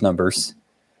last year's numbers.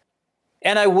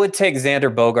 And I would take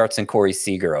Xander Bogaerts and Corey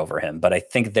Seager over him, but I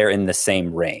think they're in the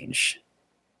same range.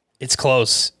 It's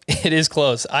close. It is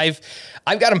close. I've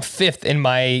got him 5th in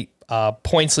my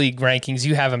points league rankings.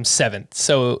 You have him 7th.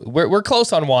 So we're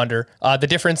close on Wander. The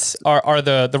difference are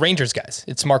the Rangers guys.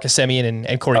 It's Marcus Semien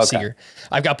and Corey Seager.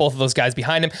 I've got both of those guys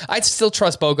behind him. I'd still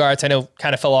trust Bogaerts. I know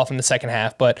kind of fell off in the second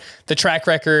half, but the track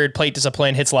record, plate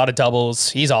discipline, hits a lot of doubles.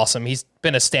 He's awesome. He's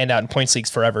been a standout in points leagues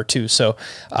forever too. So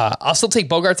I'll still take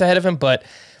Bogaerts ahead of him, but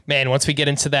man, once we get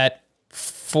into that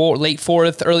late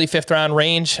 4th, early 5th round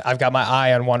range, I've got my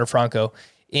eye on Wander Franco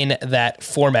in that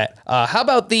format. How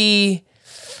about the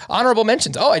honorable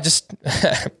mentions? Oh, I just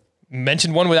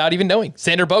mentioned one without even knowing.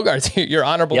 Xander Bogaerts, your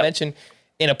honorable mention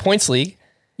in a points league.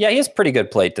 Yeah, he has pretty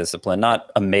good plate discipline. Not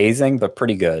amazing, but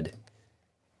pretty good.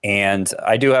 And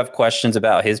I do have questions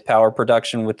about his power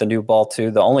production with the new ball, too.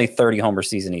 The only 30 homer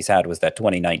season he's had was that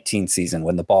 2019 season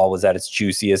when the ball was at its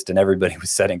juiciest and everybody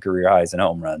was setting career highs in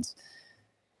home runs.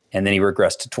 And then he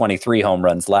regressed to 23 home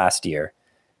runs last year.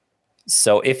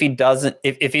 So if he doesn't,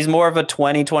 if he's more of a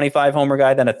 20, 25 homer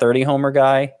guy than a 30 homer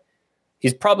guy,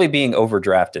 he's probably being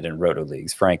overdrafted in Roto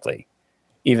leagues, frankly.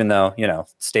 Even though,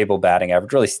 stable batting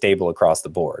average, really stable across the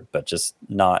board, but just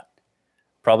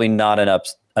probably not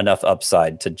enough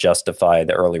upside to justify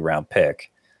the early round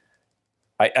pick.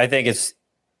 I think it's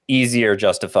easier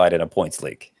justified in a points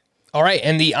league. All right.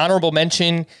 And the honorable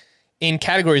mention in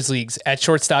categories leagues at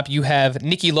shortstop, you have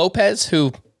Nicky Lopez,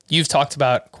 who you've talked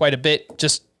about quite a bit.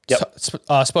 Just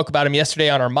spoke about him yesterday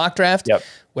on our mock draft. Yep.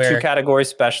 Where 2 category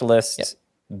specialists,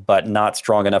 but not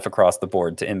strong enough across the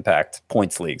board to impact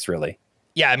points leagues, really.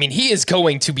 Yeah, I mean, he is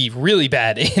going to be really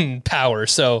bad in power.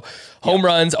 So home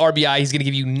runs, RBI, he's going to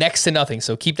give you next to nothing.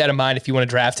 So keep that in mind if you want to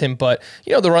draft him. But,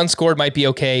 the run scored might be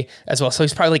okay as well. So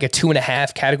he's probably like a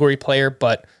 2.5 category player.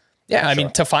 But yeah, I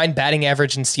mean, to find batting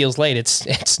average and steals late,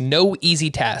 it's no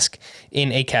easy task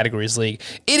in a categories league.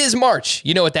 It is March.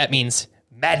 You know what that means.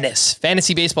 Madness.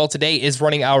 Fantasy Baseball Today is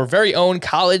running our very own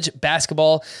college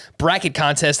basketball bracket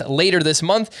contest later this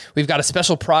month. We've got a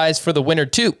special prize for the winner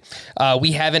too.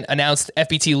 We haven't announced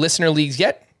FBT listener leagues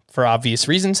yet for obvious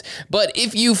reasons, but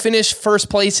if you finish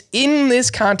first place in this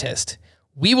contest,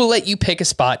 we will let you pick a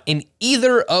spot in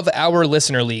either of our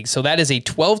listener leagues. So that is a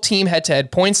 12-team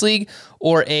head-to-head points league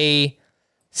or a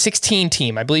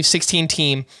 16-team, I believe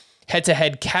 16-team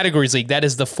head-to-head categories league. That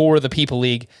is the For the People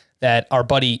league that our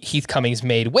buddy Heath Cummings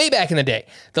made way back in the day.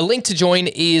 The link to join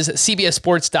is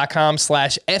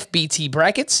cbssports.com/FBT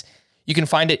brackets. You can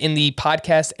find it in the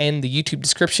podcast and the YouTube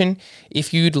description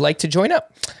if you'd like to join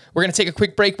up. We're going to take a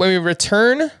quick break. When we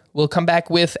return, we'll come back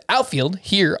with Outfield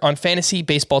here on Fantasy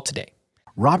Baseball Today.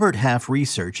 Robert Half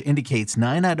research indicates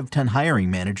 9 out of 10 hiring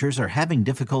managers are having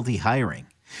difficulty hiring.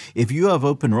 If you have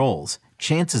open roles,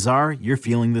 chances are you're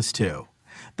feeling this too.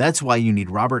 That's why you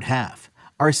need Robert Half.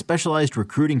 Our specialized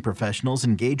recruiting professionals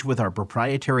engage with our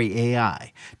proprietary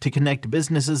AI to connect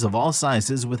businesses of all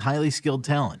sizes with highly skilled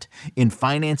talent in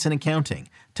finance and accounting,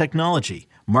 technology,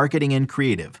 marketing and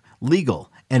creative,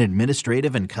 legal, and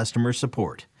administrative and customer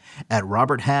support. At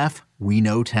Robert Half, we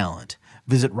know talent.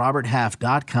 Visit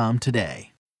roberthalf.com today.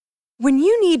 When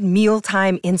you need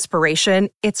mealtime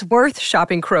inspiration, it's worth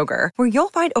shopping Kroger, where you'll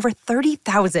find over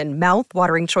 30,000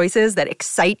 mouth-watering choices that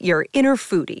excite your inner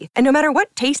foodie. And no matter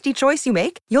what tasty choice you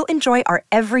make, you'll enjoy our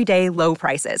everyday low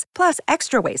prices, plus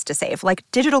extra ways to save, like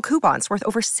digital coupons worth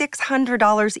over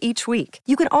 $600 each week.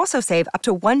 You can also save up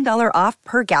to $1 off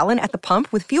per gallon at the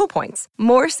pump with fuel points.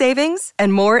 More savings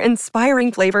and more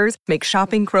inspiring flavors make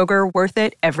shopping Kroger worth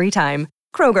it every time.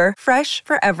 Kroger, fresh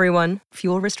for everyone.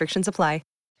 Fuel restrictions apply.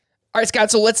 All right,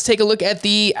 Scott, so let's take a look at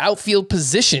the outfield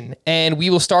position, and we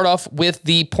will start off with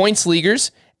the points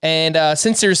leaguers. And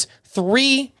since there's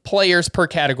 3 players per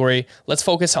category, let's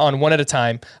focus on one at a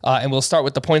time, and we'll start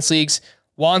with the points leagues.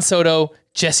 Juan Soto,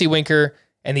 Jesse Winker,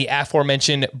 and the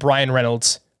aforementioned Bryan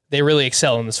Reynolds. They really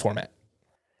excel in this format.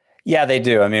 Yeah, they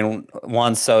do. I mean,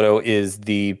 Juan Soto is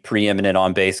the preeminent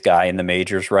on-base guy in the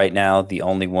majors right now. The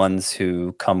only ones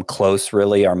who come close,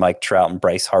 really, are Mike Trout and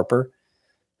Bryce Harper.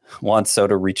 Juan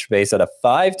Soto reached base at a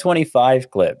 525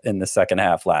 clip in the second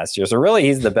half last year. So really,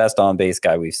 he's the best on-base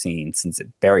guy we've seen since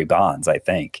Barry Bonds, I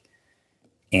think.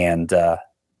 And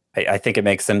I think it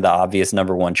makes him the obvious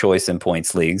number 1 choice in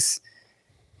points leagues,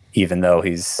 even though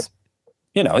he's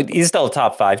still a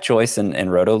top 5 choice in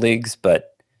roto leagues,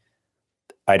 but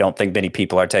I don't think many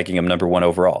people are taking him number 1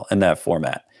 overall in that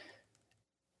format.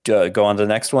 Go on to the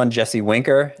next one, Jesse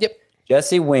Winker. Yep.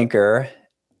 Jesse Winker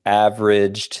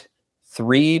averaged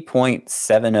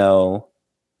 3.70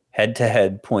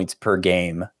 head-to-head points per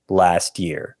game last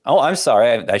year. Oh, I'm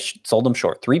sorry. I sold him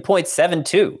short.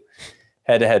 3.72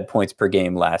 head-to-head points per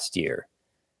game last year.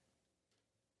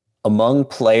 Among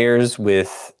players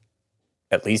with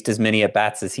at least as many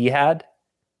at-bats as he had,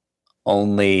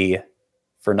 only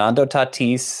Fernando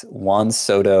Tatis, Juan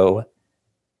Soto,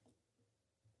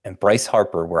 and Bryce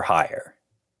Harper were higher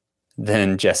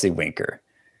than Jesse Winker.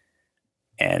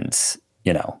 And,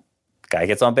 guy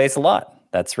gets on base a lot.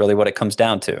 That's really what it comes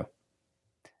down to.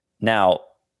 Now,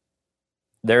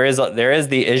 there is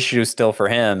the issue still for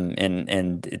him,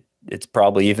 and it's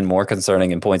probably even more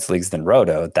concerning in points leagues than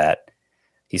roto, that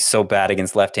he's so bad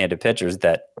against left-handed pitchers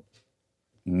that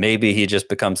maybe he just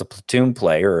becomes a platoon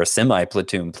player or a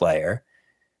semi-platoon player.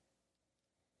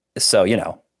 So,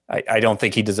 I don't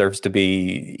think he deserves to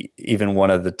be even one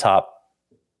of the top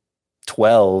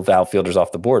 12 outfielders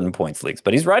off the board in points leagues,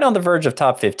 but he's right on the verge of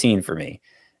top 15 for me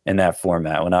in that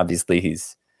format, when obviously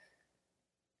he's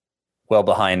well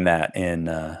behind that in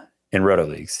roto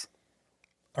leagues.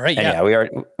 All right.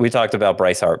 And we talked about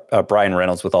Bryan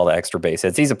Reynolds with all the extra base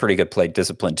hits. He's a pretty good plate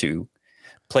discipline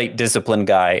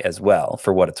guy as well,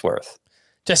 for what it's worth.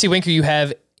 Jesse Winker, you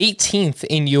have 18th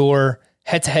in your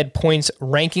head-to-head points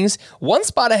rankings, 1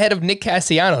 spot ahead of Nick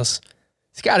Castellanos.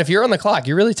 Scott, if you're on the clock,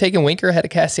 you're really taking Winker ahead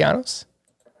of Castellanos?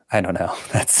 I don't know.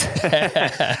 That's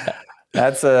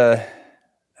a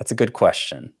good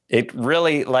question. It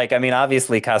really,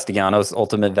 obviously Castellanos'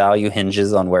 ultimate value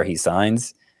hinges on where he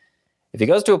signs. If he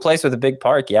goes to a place with a big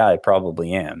park, yeah, I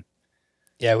probably am.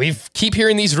 Yeah, we keep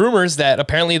hearing these rumors that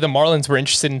apparently the Marlins were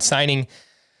interested in signing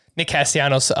Nick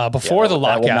Castellanos before the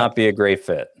lockout. That would not be a great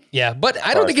fit. Yeah, but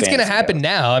I don't think it's going to happen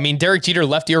now. I mean, Derek Jeter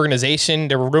left the organization.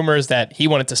 There were rumors that he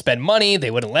wanted to spend money.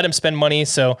 They wouldn't let him spend money.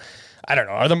 So I don't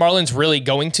know. Are the Marlins really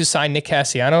going to sign Nick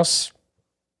Castellanos?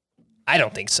 I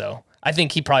don't think so. I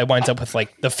think he probably winds up with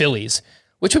the Phillies,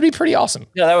 which would be pretty awesome.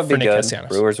 Yeah, that would be good.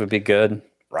 Brewers would be good.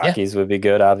 Rockies would be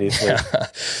good, obviously. Yeah.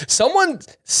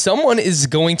 Someone is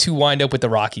going to wind up with the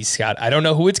Rockies, Scott. I don't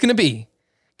know who it's going to be.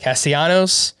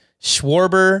 Castellanos,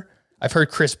 Schwarber. I've heard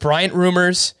Chris Bryant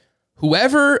rumors.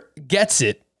 Whoever gets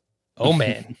it, oh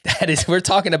man, we're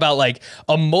talking about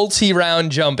a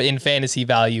multi-round jump in fantasy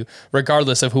value,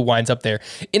 regardless of who winds up there.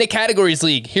 In a categories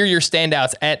league, here are your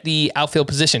standouts at the outfield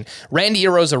position. Randy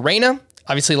Arozarena,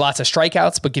 obviously lots of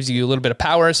strikeouts, but gives you a little bit of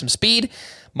power, some speed.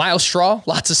 Miles Straw,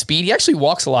 lots of speed. He actually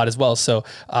walks a lot as well, so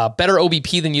better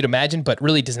OBP than you'd imagine, but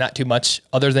really does not do much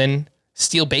other than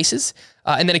steal bases.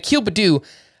 And then Akil Baddoo.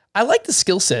 I like the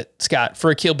skill set, Scott,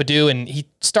 for Akil Baddoo, and he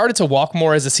started to walk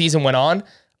more as the season went on.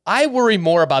 I worry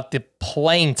more about the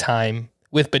playing time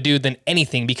with Baddoo than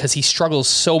anything because he struggles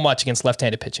so much against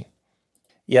left-handed pitching.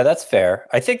 Yeah, that's fair.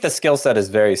 I think the skill set is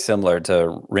very similar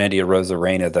to Randy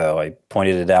Arozarena, though. I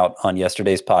pointed it out on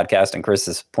yesterday's podcast, and Chris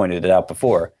has pointed it out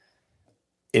before.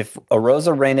 If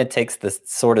Arozarena takes the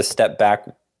sort of step back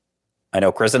I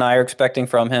know Chris and I are expecting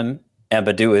from him, and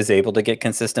Baddoo is able to get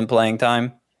consistent playing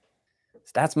time,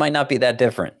 Stats might not be that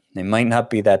different. They might not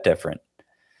be that different.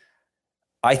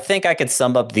 I think I could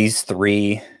sum up these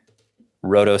three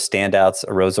Roto standouts,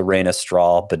 Arozarena,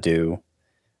 Straw, Baddoo,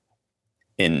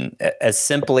 in as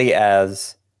simply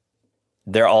as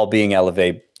they're all being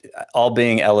elevated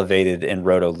in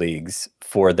Roto leagues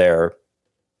for their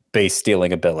base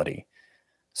stealing ability.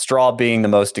 Straw being the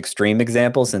most extreme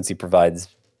example since he provides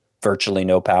virtually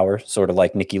no power, sort of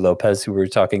like Nicky Lopez, who we were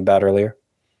talking about earlier.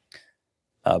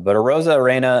 But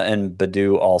Arozarena and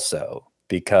Baddoo also,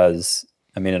 because,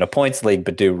 I mean, in a points league,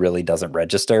 Baddoo really doesn't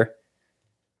register.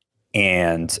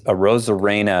 And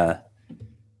Arozarena,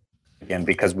 again,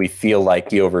 because we feel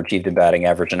like he overachieved in batting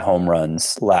average and home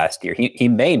runs last year. He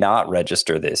may not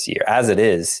register this year. As it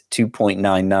is,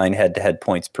 2.99 head-to-head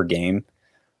points per game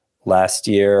last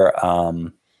year.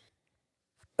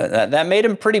 That made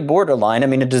him pretty borderline. I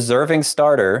mean, a deserving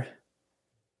starter,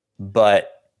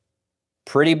 but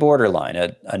pretty borderline.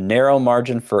 A narrow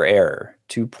margin for error.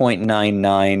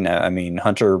 2.99. I mean,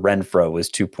 Hunter Renfroe was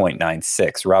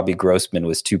 2.96. Robbie Grossman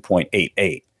was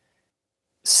 2.88.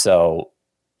 So,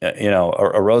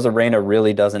 Arozarena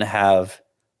really doesn't have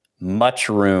much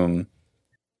room.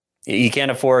 He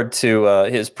can't afford to,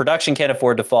 his production can't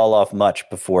afford to fall off much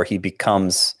before he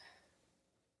becomes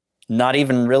not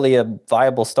even really a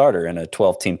viable starter in a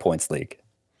 12-team points league.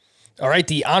 All right,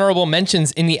 the honorable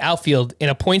mentions in the outfield. In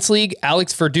a points league,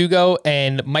 Alex Verdugo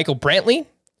and Michael Brantley.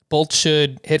 Both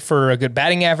should hit for a good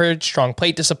batting average, strong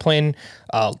plate discipline,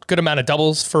 good amount of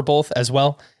doubles for both as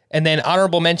well. And then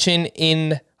honorable mention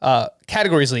in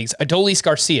categories leagues, Adolis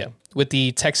Garcia with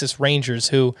the Texas Rangers,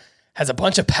 who has a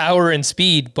bunch of power and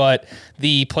speed, but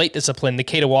the plate discipline, the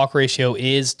K-to-walk ratio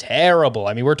is terrible.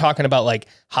 I mean, we're talking about like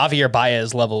Javier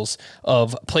Baez levels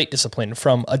of plate discipline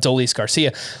from Adolis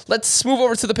Garcia. Let's move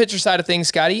over to the pitcher side of things,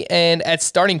 Scotty. And at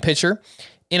starting pitcher,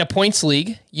 in a points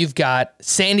league, you've got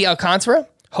Sandy Alcantara,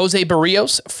 Jose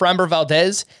Barrios, Framber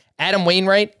Valdez, Adam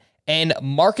Wainwright, and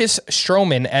Marcus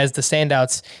Stroman as the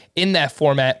standouts in that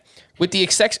format. With the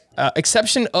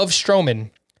exception of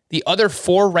Stroman, the other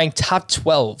four ranked top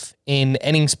 12 in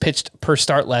innings pitched per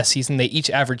start last season. They each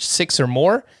averaged 6 or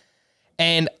more.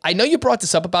 And I know you brought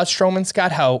this up about Stroman,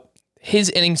 Scott, how his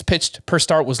innings pitched per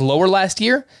start was lower last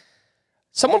year.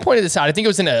 Someone pointed this out. I think it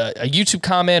was in a YouTube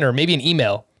comment or maybe an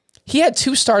email. He had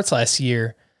 2 starts last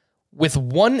year with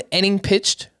 1 inning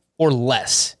pitched or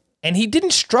less. And he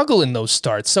didn't struggle in those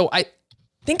starts. So I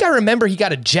think I remember he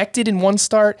got ejected in 1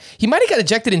 start. He might have got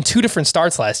ejected in 2 different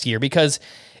starts last year because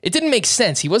it didn't make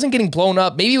sense. He wasn't getting blown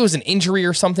up. Maybe it was an injury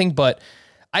or something, but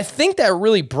I think that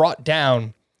really brought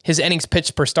down his innings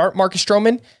pitched per start, Marcus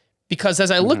Stroman, because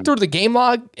as I looked through the game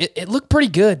log, it looked pretty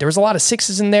good. There was a lot of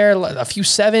 6s in there, a few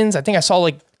 7s. I think I saw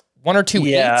like 1 or 2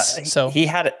 8s. So he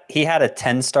had a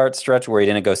 10 start stretch where he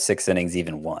didn't go 6 innings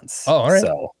even once. Oh, all right.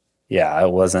 So yeah,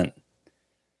 it wasn't.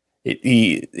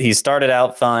 He started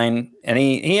out fine and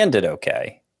he ended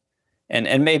okay.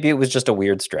 And maybe it was just a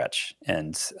weird stretch,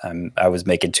 and I was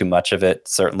making too much of it.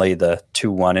 Certainly, the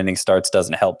 2 1-inning starts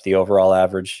doesn't help the overall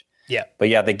average. Yeah, but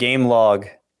yeah, the game log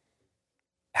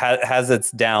has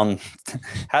its down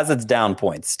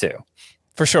points too,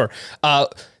 for sure.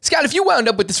 Scott, if you wound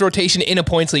up with this rotation in a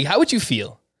points league, how would you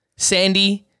feel?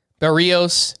 Sandy,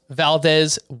 Barrios,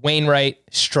 Valdez, Wainwright,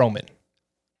 Stroman.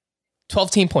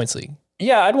 12-team points league.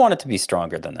 Yeah, I'd want it to be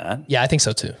stronger than that. Yeah, I think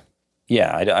so too.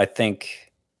 Yeah, I think.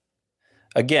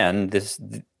 Again,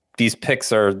 these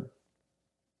picks are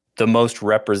the most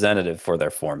representative for their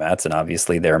formats, and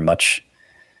obviously they're much,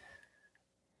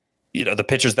 the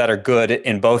pitchers that are good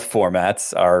in both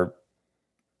formats are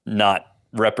not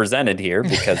represented here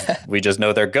because we just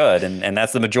know they're good, and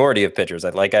that's the majority of pitchers.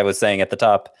 Like I was saying at the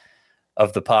top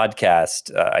of the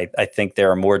podcast, I think there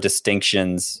are more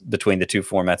distinctions between the two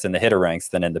formats in the hitter ranks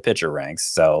than in the pitcher ranks.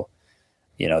 So,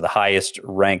 the highest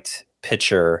ranked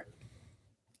pitcher,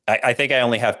 I think I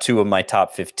only have 2 of my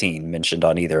top 15 mentioned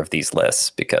on either of these lists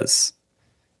because,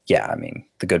 yeah, I mean,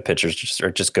 the good pitchers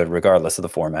are just good regardless of the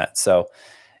format. So,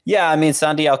 yeah, I mean,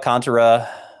 Sandy Alcantara,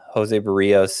 Jose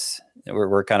Barrios,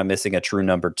 we're kind of missing a true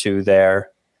number 2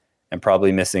 there and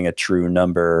probably missing a true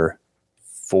number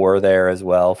 4 there as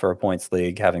well for a points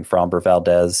league, having Framber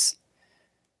Valdez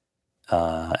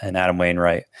and Adam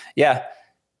Wainwright. Yeah,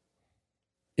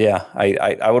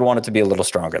 I would want it to be a little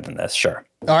stronger than this, sure.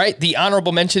 All right, the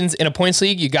honorable mentions in a points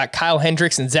league, you got Kyle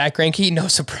Hendricks and Zach Greinke. No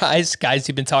surprise, guys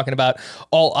you've been talking about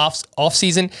all off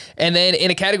season. And then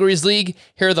in a categories league,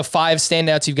 here are the 5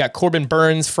 standouts. You've got Corbin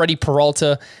Burns, Freddie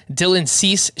Peralta, Dylan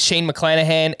Cease, Shane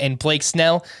McClanahan, and Blake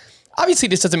Snell. Obviously,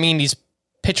 this doesn't mean these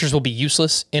pitchers will be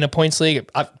useless in a points league.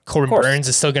 Corbin Burns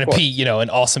is still going to be, an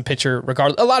awesome pitcher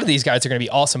regardless. A lot of these guys are going to be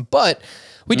awesome, but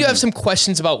we do have some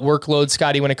questions about workload,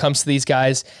 Scotty, when it comes to these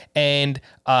guys. And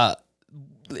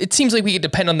it seems like we could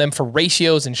depend on them for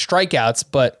ratios and strikeouts.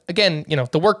 But again,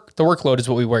 the workload is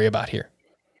what we worry about here.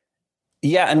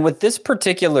 Yeah. And with this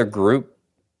particular group,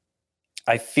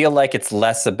 I feel like it's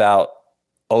less about,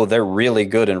 they're really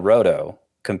good in roto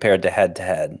compared to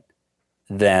head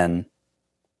than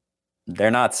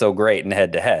they're not so great in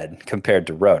head-to-head compared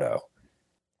to roto,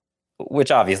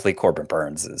 which obviously Corbin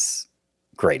Burns is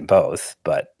great in both.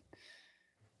 But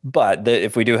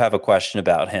if we do have a question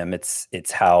about him, it's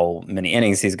how many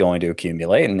innings he's going to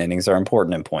accumulate, and innings are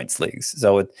important in points leagues.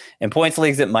 So in points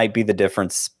leagues, it might be the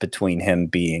difference between him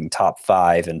being top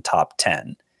 5 and top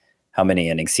 10, how many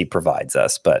innings he provides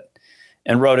us. But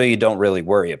in roto, you don't really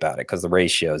worry about it because the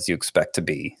ratios you expect to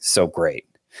be so great.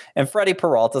 And Freddie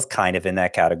Peralta's kind of in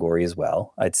that category as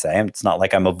well, I'd say. It's not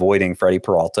like I'm avoiding Freddie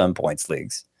Peralta in points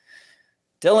leagues.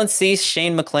 Dylan Cease,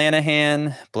 Shane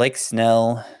McClanahan, Blake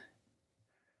Snell.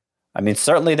 I mean,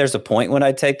 certainly there's a point when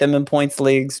I take them in points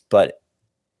leagues, but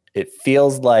it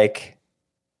feels like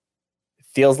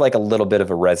a little bit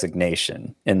of a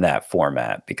resignation in that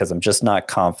format because I'm just not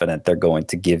confident they're going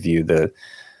to give you the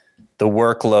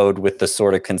workload with the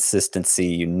sort of consistency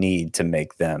you need to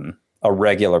make them a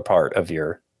regular part of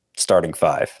your starting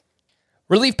 5.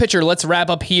 Relief pitcher, let's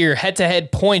wrap up here.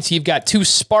 Head-to-head points, you've got 2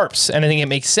 Sparps, and I think it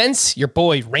makes sense. Your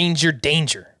boy, Ranger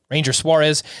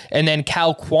Suarez, and then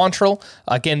Cal Quantrill.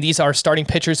 Again, these are starting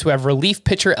pitchers who have relief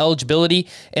pitcher eligibility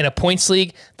in a points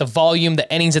league. The volume,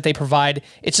 the innings that they provide,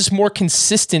 it's just more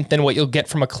consistent than what you'll get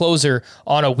from a closer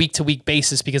on a week-to-week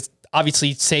basis because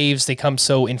obviously saves, they come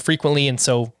so infrequently and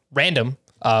so random,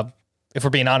 if we're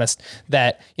being honest,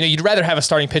 that you'd rather have a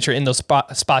starting pitcher in those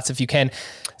spots if you can.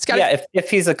 If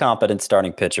he's a competent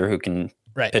starting pitcher who can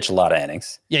pitch a lot of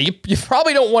innings. Yeah, you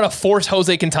probably don't want to force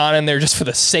Jose Quintana in there just for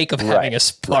the sake of having a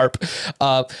Sparp.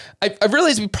 I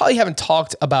realize we probably haven't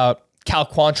talked about Cal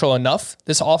Quantrill enough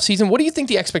this offseason. What do you think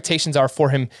the expectations are for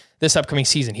him this upcoming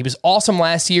season? He was awesome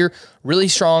last year, really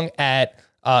strong at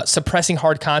suppressing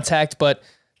hard contact, but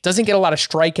doesn't get a lot of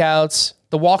strikeouts.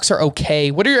 The walks are okay.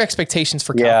 What are your expectations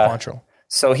for Cal Quantrill?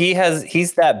 So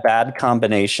he's that bad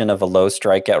combination of a low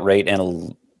strikeout rate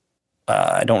and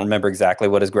I don't remember exactly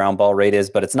what his ground ball rate is,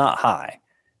 but it's not high.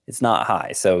 It's not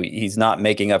high. So he's not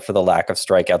making up for the lack of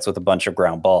strikeouts with a bunch of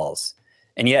ground balls.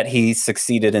 And yet he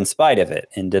succeeded in spite of it.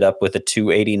 Ended up with a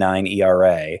 2.89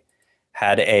 ERA,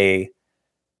 had a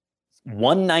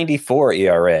 1.94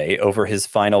 ERA over his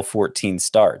final 14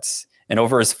 starts. And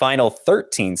over his final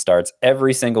 13 starts,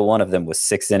 every single one of them was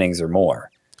 6 innings or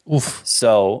more. Oof.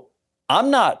 So I'm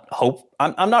not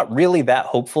really that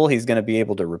hopeful he's going to be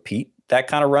able to repeat that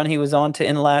kind of run he was on to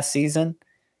in last season.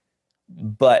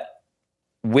 But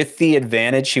with the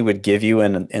advantage he would give you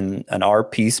in an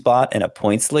RP spot in a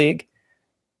points league,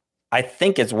 I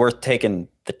think it's worth taking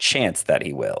the chance that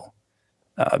he will,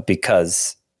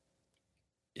 because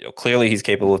clearly he's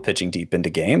capable of pitching deep into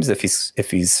games. If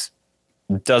he's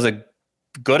does a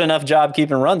good enough job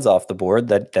keeping runs off the board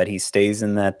that he stays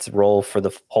in that role for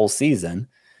the whole season,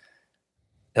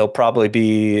 he'll probably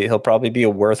be a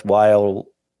worthwhile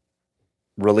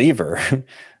reliever.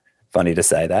 Funny to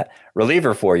say that,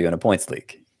 reliever for you in a points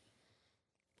league.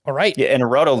 All right. Yeah, in a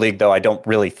roto league though, I don't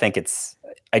really think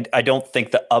I don't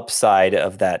think the upside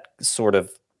of that sort of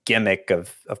gimmick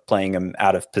of playing him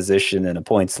out of position in a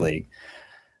points league.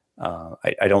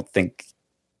 I don't think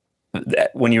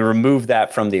that when you remove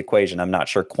that from the equation, I'm not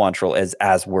sure Quantrill is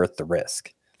as worth the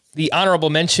risk. The honorable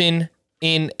mention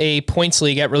in a points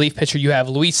league at relief pitcher, you have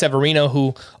Luis Severino,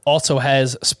 who also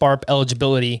has Sparp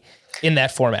eligibility in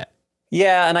that format.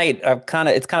 Yeah, and it's kind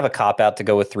of a cop-out to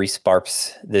go with 3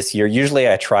 Sparps this year. Usually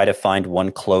I try to find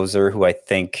one closer who I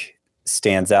think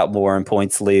stands out more in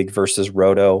points league versus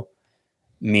roto,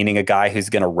 meaning a guy who's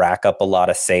going to rack up a lot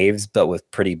of saves, but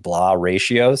with pretty blah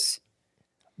ratios.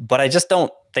 But I just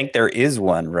don't think there is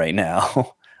one right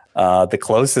now. The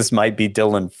closest might be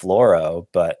Dylan Floro,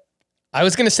 but I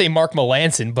was going to say Mark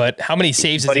Melancon, but how many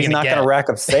saves is he going to get? But he's not going to rack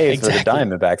up saves Exactly. for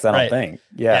the Diamondbacks, I don't think.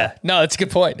 Yeah. No, that's a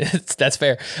good point. That's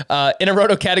fair. In a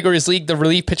roto categories league, the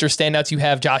relief pitcher standouts, you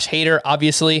have Josh Hader,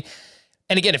 obviously.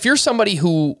 And again, if you're somebody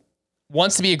who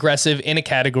wants to be aggressive in a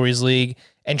categories league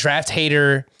and draft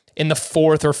Hader in the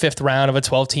 4th or 5th round of a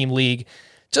 12-team league,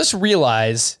 just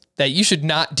realize that you should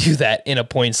not do that in a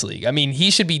points league. I mean, he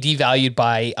should be devalued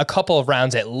by a couple of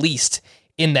rounds at least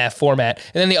in that format.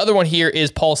 And then the other one here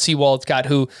is Paul Sewald, Scott,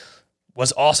 who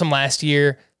was awesome last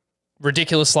year.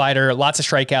 Ridiculous slider, lots of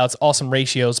strikeouts, awesome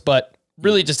ratios, but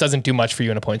really just doesn't do much for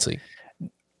you in a points league.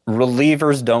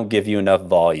 relievers don't give you enough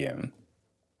volume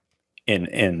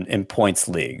in points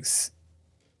leagues.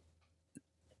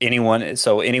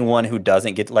 Anyone who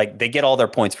doesn't get, like, they get all their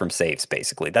points from saves,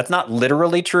 basically. That's not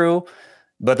literally true,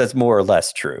 but that's more or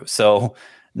less true. So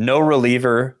no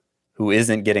reliever who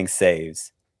isn't getting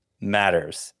saves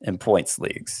matters in points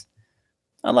leagues,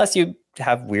 unless you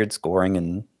have weird scoring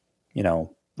and,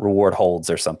 reward holds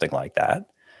or something like that.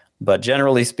 But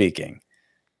generally speaking,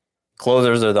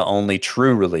 closers are the only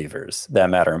true relievers that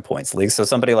matter in points leagues. So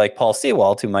somebody like Paul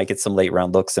Sewald, who might get some late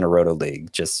round looks in a roto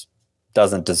league, just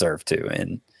doesn't deserve to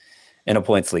in a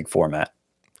points league format.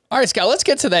 All right, Scott, let's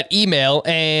get to that email.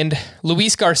 And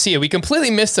Luis Garcia, we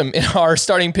completely missed him in our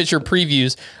starting pitcher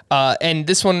previews. And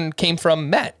this one came from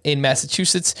Matt in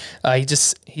Massachusetts.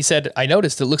 He said, I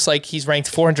noticed it looks like he's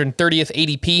ranked 430th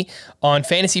ADP on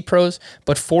Fantasy Pros,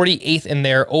 but 48th in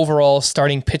their overall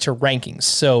starting pitcher rankings.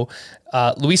 So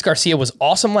Luis Garcia was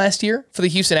awesome last year for the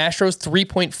Houston Astros,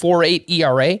 3.48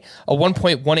 ERA, a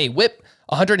 1.18 whip,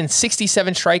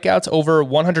 167 strikeouts over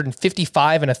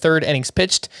 155 and a third innings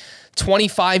pitched.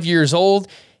 25 years old.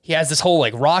 He has this whole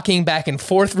rocking back and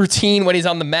forth routine when he's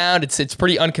on the mound. It's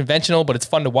pretty unconventional, but it's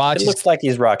fun to watch. It looks like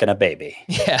he's rocking a baby.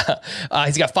 Yeah.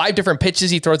 He's got 5 different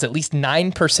pitches. He throws at least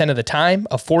 9% of the time: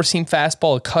 a 4-seam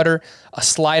fastball, a cutter, a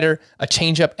slider, a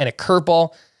changeup, and a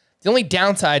curveball. The only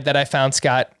downside that I found,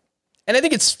 Scott, and I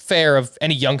think it's fair of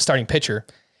any young starting pitcher,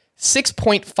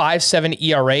 6.57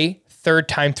 ERA third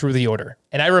time through the order.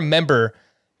 And I remember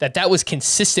that was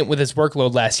consistent with his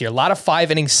workload last year. A lot of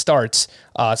 5-inning starts.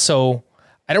 So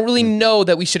I don't really know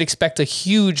that we should expect a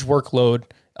huge workload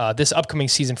this upcoming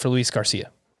season for Luis Garcia.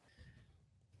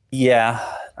 Yeah.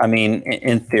 I mean,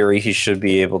 in theory, he should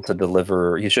be able to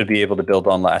deliver. He should be able to build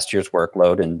on last year's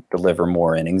workload and deliver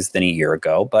more innings than a year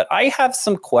ago. But I have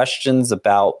some questions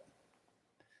about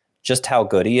just how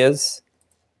good he is.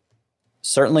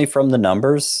 Certainly from the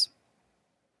numbers,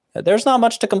 there's not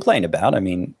much to complain about. I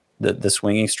mean, the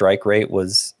swinging strike rate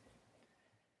was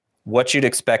what you'd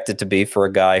expect it to be for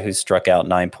a guy who struck out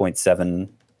 9.7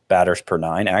 batters per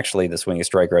 9. Actually, the swinging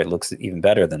strike rate looks even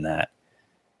better than that.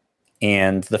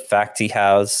 And the fact he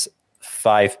has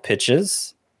 5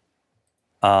 pitches,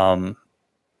 it's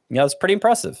pretty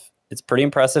impressive. It's pretty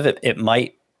impressive. It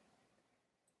might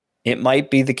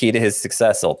be the key to his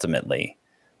success ultimately,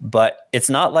 but it's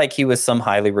not like he was some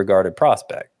highly regarded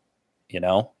prospect.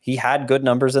 He had good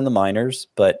numbers in the minors,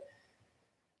 but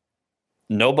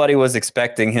nobody was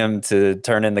expecting him to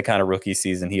turn in the kind of rookie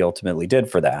season he ultimately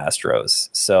did for the Astros.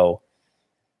 So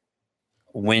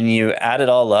when you add it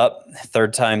all up,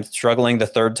 struggling the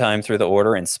third time through the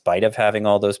order in spite of having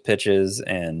all those pitches,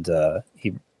 and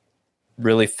he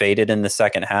really faded in the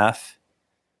second half,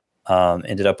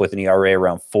 ended up with an ERA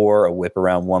around 4, a whip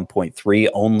around 1.3,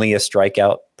 only a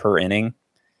strikeout per inning.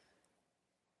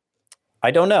 I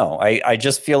don't know. I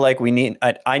just feel like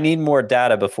I need more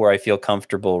data before I feel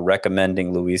comfortable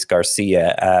recommending Luis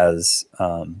Garcia as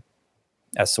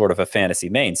sort of a fantasy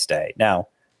mainstay. Now,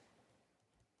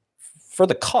 for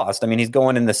the cost, I mean, he's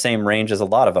going in the same range as a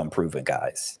lot of unproven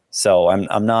guys. So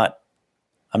I'm not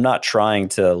trying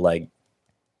to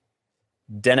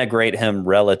denigrate him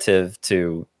relative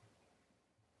to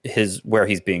where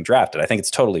he's being drafted. I think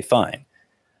it's totally fine.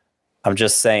 I'm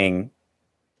just saying,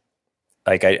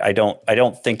 I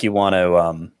don't think you want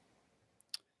to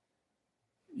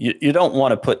you don't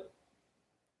want to put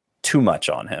too much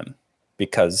on him,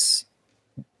 because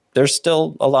there's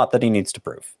still a lot that he needs to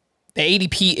prove. The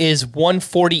ADP is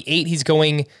 148. He's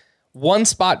going one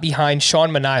spot behind Sean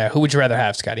Manaea. Who would you rather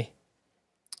have, Scotty?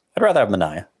 I'd rather have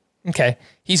Manaea. Okay.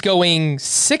 He's going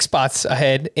 6 spots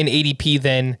ahead in ADP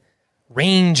than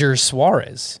Ranger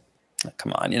Suarez.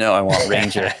 Come on, I want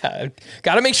Ranger.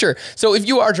 Got to make sure. So if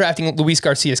you are drafting Luis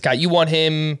Garcia, Scott, you want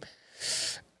him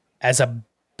as a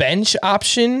bench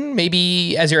option,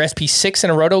 maybe as your SP6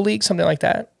 in a roto league, something like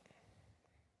that?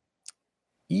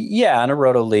 Yeah, in a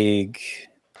roto league,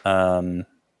 I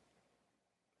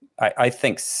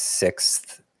think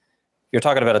 6th. You're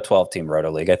talking about a 12-team roto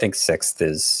league. I think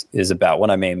 6th is about what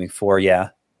I'm aiming for. Yeah,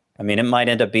 I mean, it might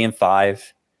end up being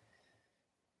 5.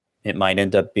 It might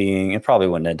end up being, it probably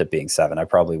wouldn't end up being 7. I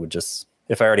probably would just,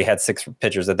 if I already had 6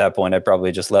 pitchers at that point, I'd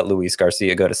probably just let Luis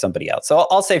Garcia go to somebody else. So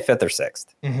I'll say 5th or 6th.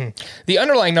 Mm-hmm. The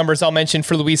underlying numbers I'll mention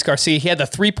for Luis Garcia, he had the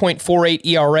 3.48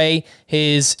 ERA,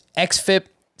 his XFIP,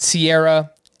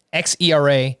 Sierra,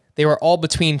 xERA, they were all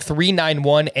between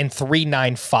 3.91 and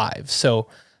 3.95. So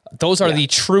those are the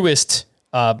truest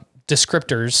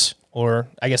descriptors, or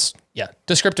I guess,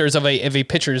 descriptors of a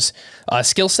pitcher's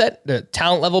skill set, the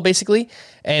talent level, basically.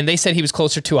 And they said he was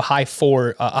closer to a high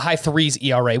 3s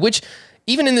ERA, which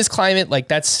even in this climate, like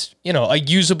that's, a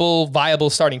usable, viable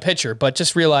starting pitcher, but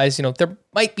just realize, there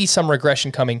might be some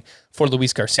regression coming for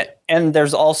Luis Garcia. And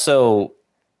there's also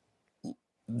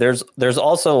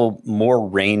more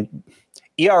range.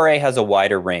 ERA has a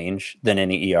wider range than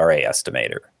any ERA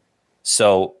estimator.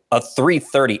 So a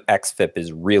 3.30 xFIP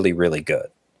is really, really good.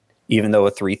 Even though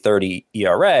a 3.30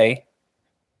 ERA,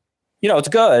 it's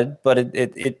good, but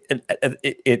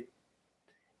it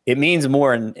means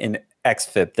more in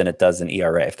xFIP than it does in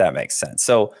ERA, if that makes sense.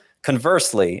 So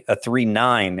conversely, a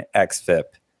 3.9 xFIP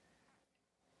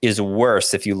is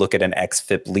worse if you look at an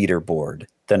xFIP leaderboard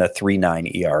than a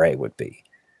 3.9 ERA would be.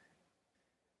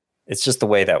 It's just the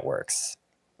way that works.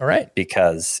 All right.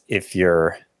 Because if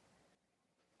you're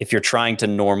trying to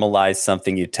normalize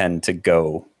something, you tend to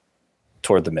go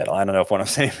toward the middle. I don't know if what I'm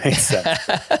saying makes sense.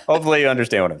 Hopefully you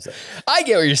understand what I'm saying. I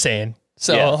get what you're saying.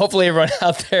 So hopefully everyone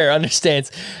out there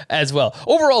understands as well.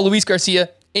 Overall, Luis Garcia,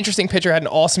 interesting pitcher, had an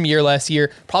awesome year last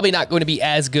year. Probably not going to be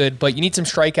as good, but you need some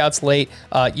strikeouts late.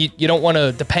 You don't want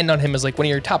to depend on him as like one of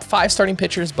your top 5 starting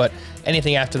pitchers, but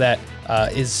anything after that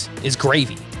is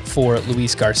gravy for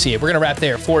Luis Garcia. We're going to wrap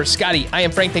there. For Scotty, I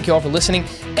am Frank. Thank you all for listening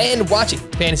and watching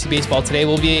Fantasy Baseball today.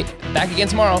 We'll be back again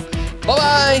tomorrow.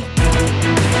 Bye-bye.